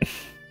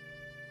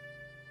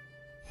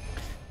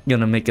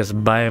 Gonna make us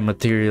buy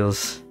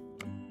materials.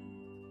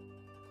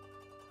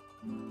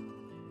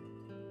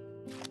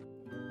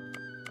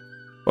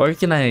 Or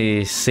can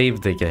I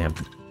save the game?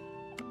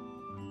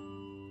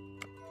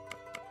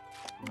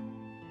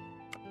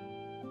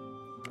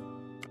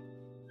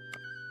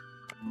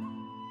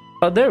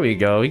 Oh, there we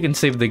go. We can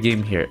save the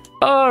game here.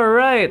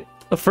 Alright!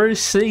 The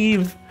first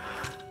save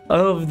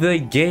of the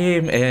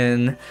game.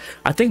 And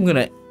I think I'm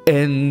gonna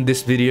end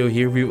this video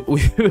here.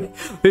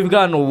 We've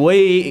gone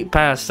way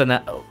past an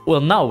hour. Well,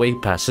 not way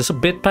past. Just a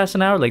bit past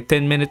an hour. Like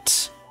 10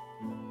 minutes.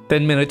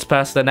 10 minutes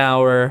past an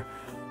hour.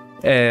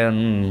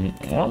 And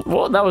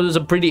well, that was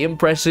a pretty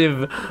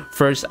impressive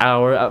first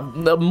hour.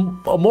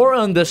 More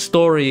on the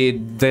story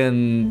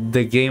than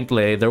the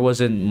gameplay. There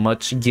wasn't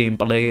much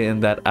gameplay in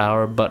that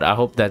hour, but I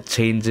hope that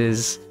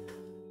changes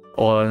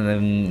on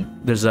and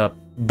there's a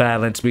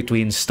balance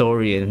between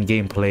story and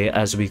gameplay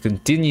as we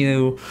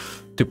continue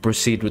to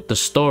proceed with the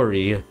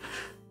story.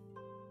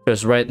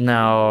 Because right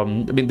now, I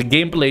mean, the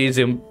gameplay is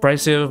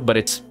impressive, but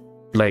it's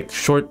like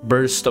short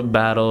bursts of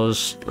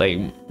battles, like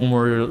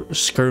more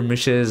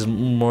skirmishes,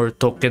 more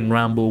token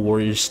Rambo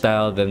warrior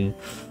style than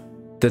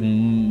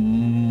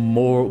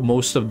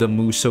most of the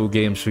Muso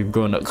games we've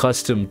grown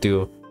accustomed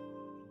to.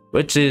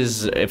 Which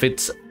is, if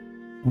it's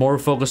more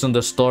focused on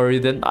the story,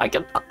 then I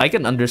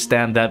can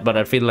understand that, but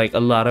I feel like a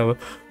lot of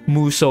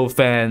Muso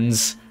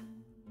fans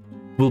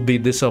will be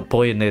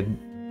disappointed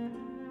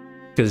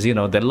because, you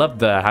know, they love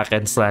the hack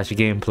and slash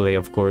gameplay,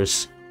 of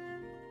course.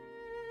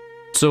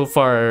 So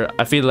far,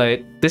 I feel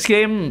like this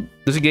game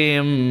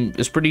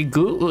is pretty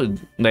good.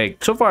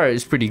 Like, so far,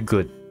 it's pretty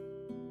good.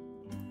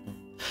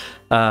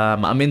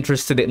 I'm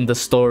interested in the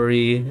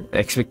story.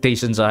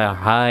 Expectations are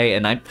high,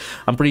 and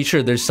I'm pretty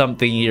sure there's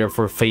something here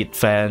for Fate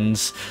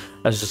fans.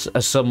 As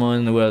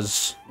someone who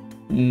has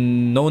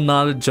no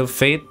knowledge of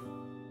Fate,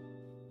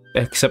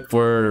 except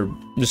for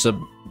just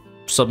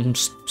some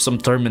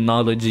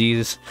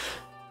terminologies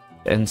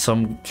and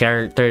some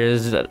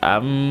characters that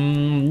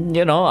I'm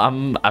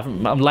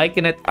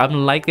liking it.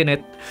 I'm liking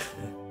it.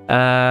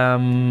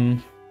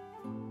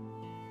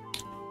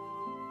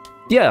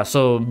 Yeah,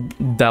 so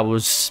that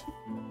was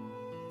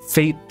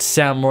Fate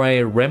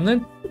Samurai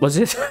Remnant. Was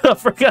it? I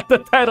forgot the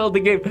title of the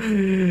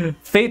game.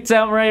 Fate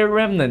Samurai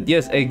Remnant.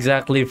 Yes,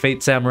 exactly.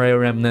 Fate Samurai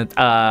Remnant.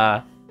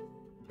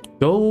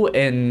 Go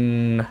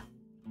and,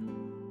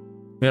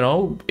 you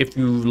know, if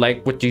you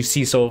like what you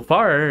see so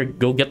far,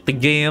 go get the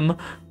game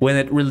when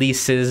it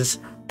releases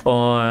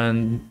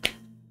on,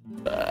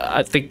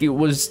 I think it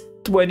was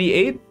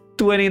 29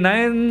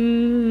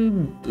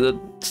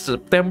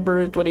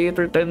 September 28th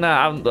or 10.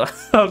 I don't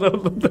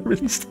know the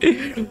release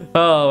date.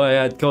 Oh my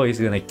god, Koei's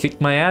gonna kick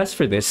my ass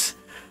for this.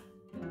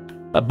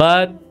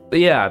 But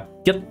yeah,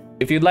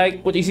 if you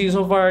like what you see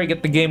so far,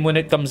 get the game when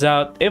it comes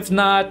out. If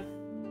not,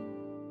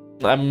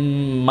 I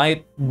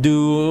might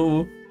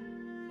do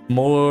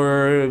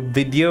more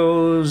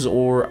videos,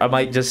 or I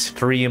might just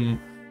stream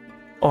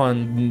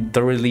on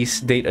the release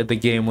date of the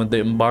game when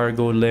the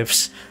embargo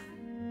lifts.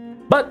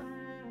 But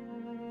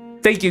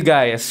thank you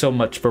guys so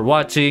much for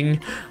watching.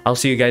 I'll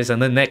see you guys on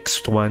the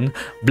next one.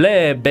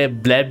 Blah blah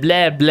blah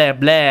blah blah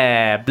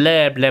blah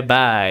blah blah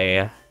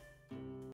bye.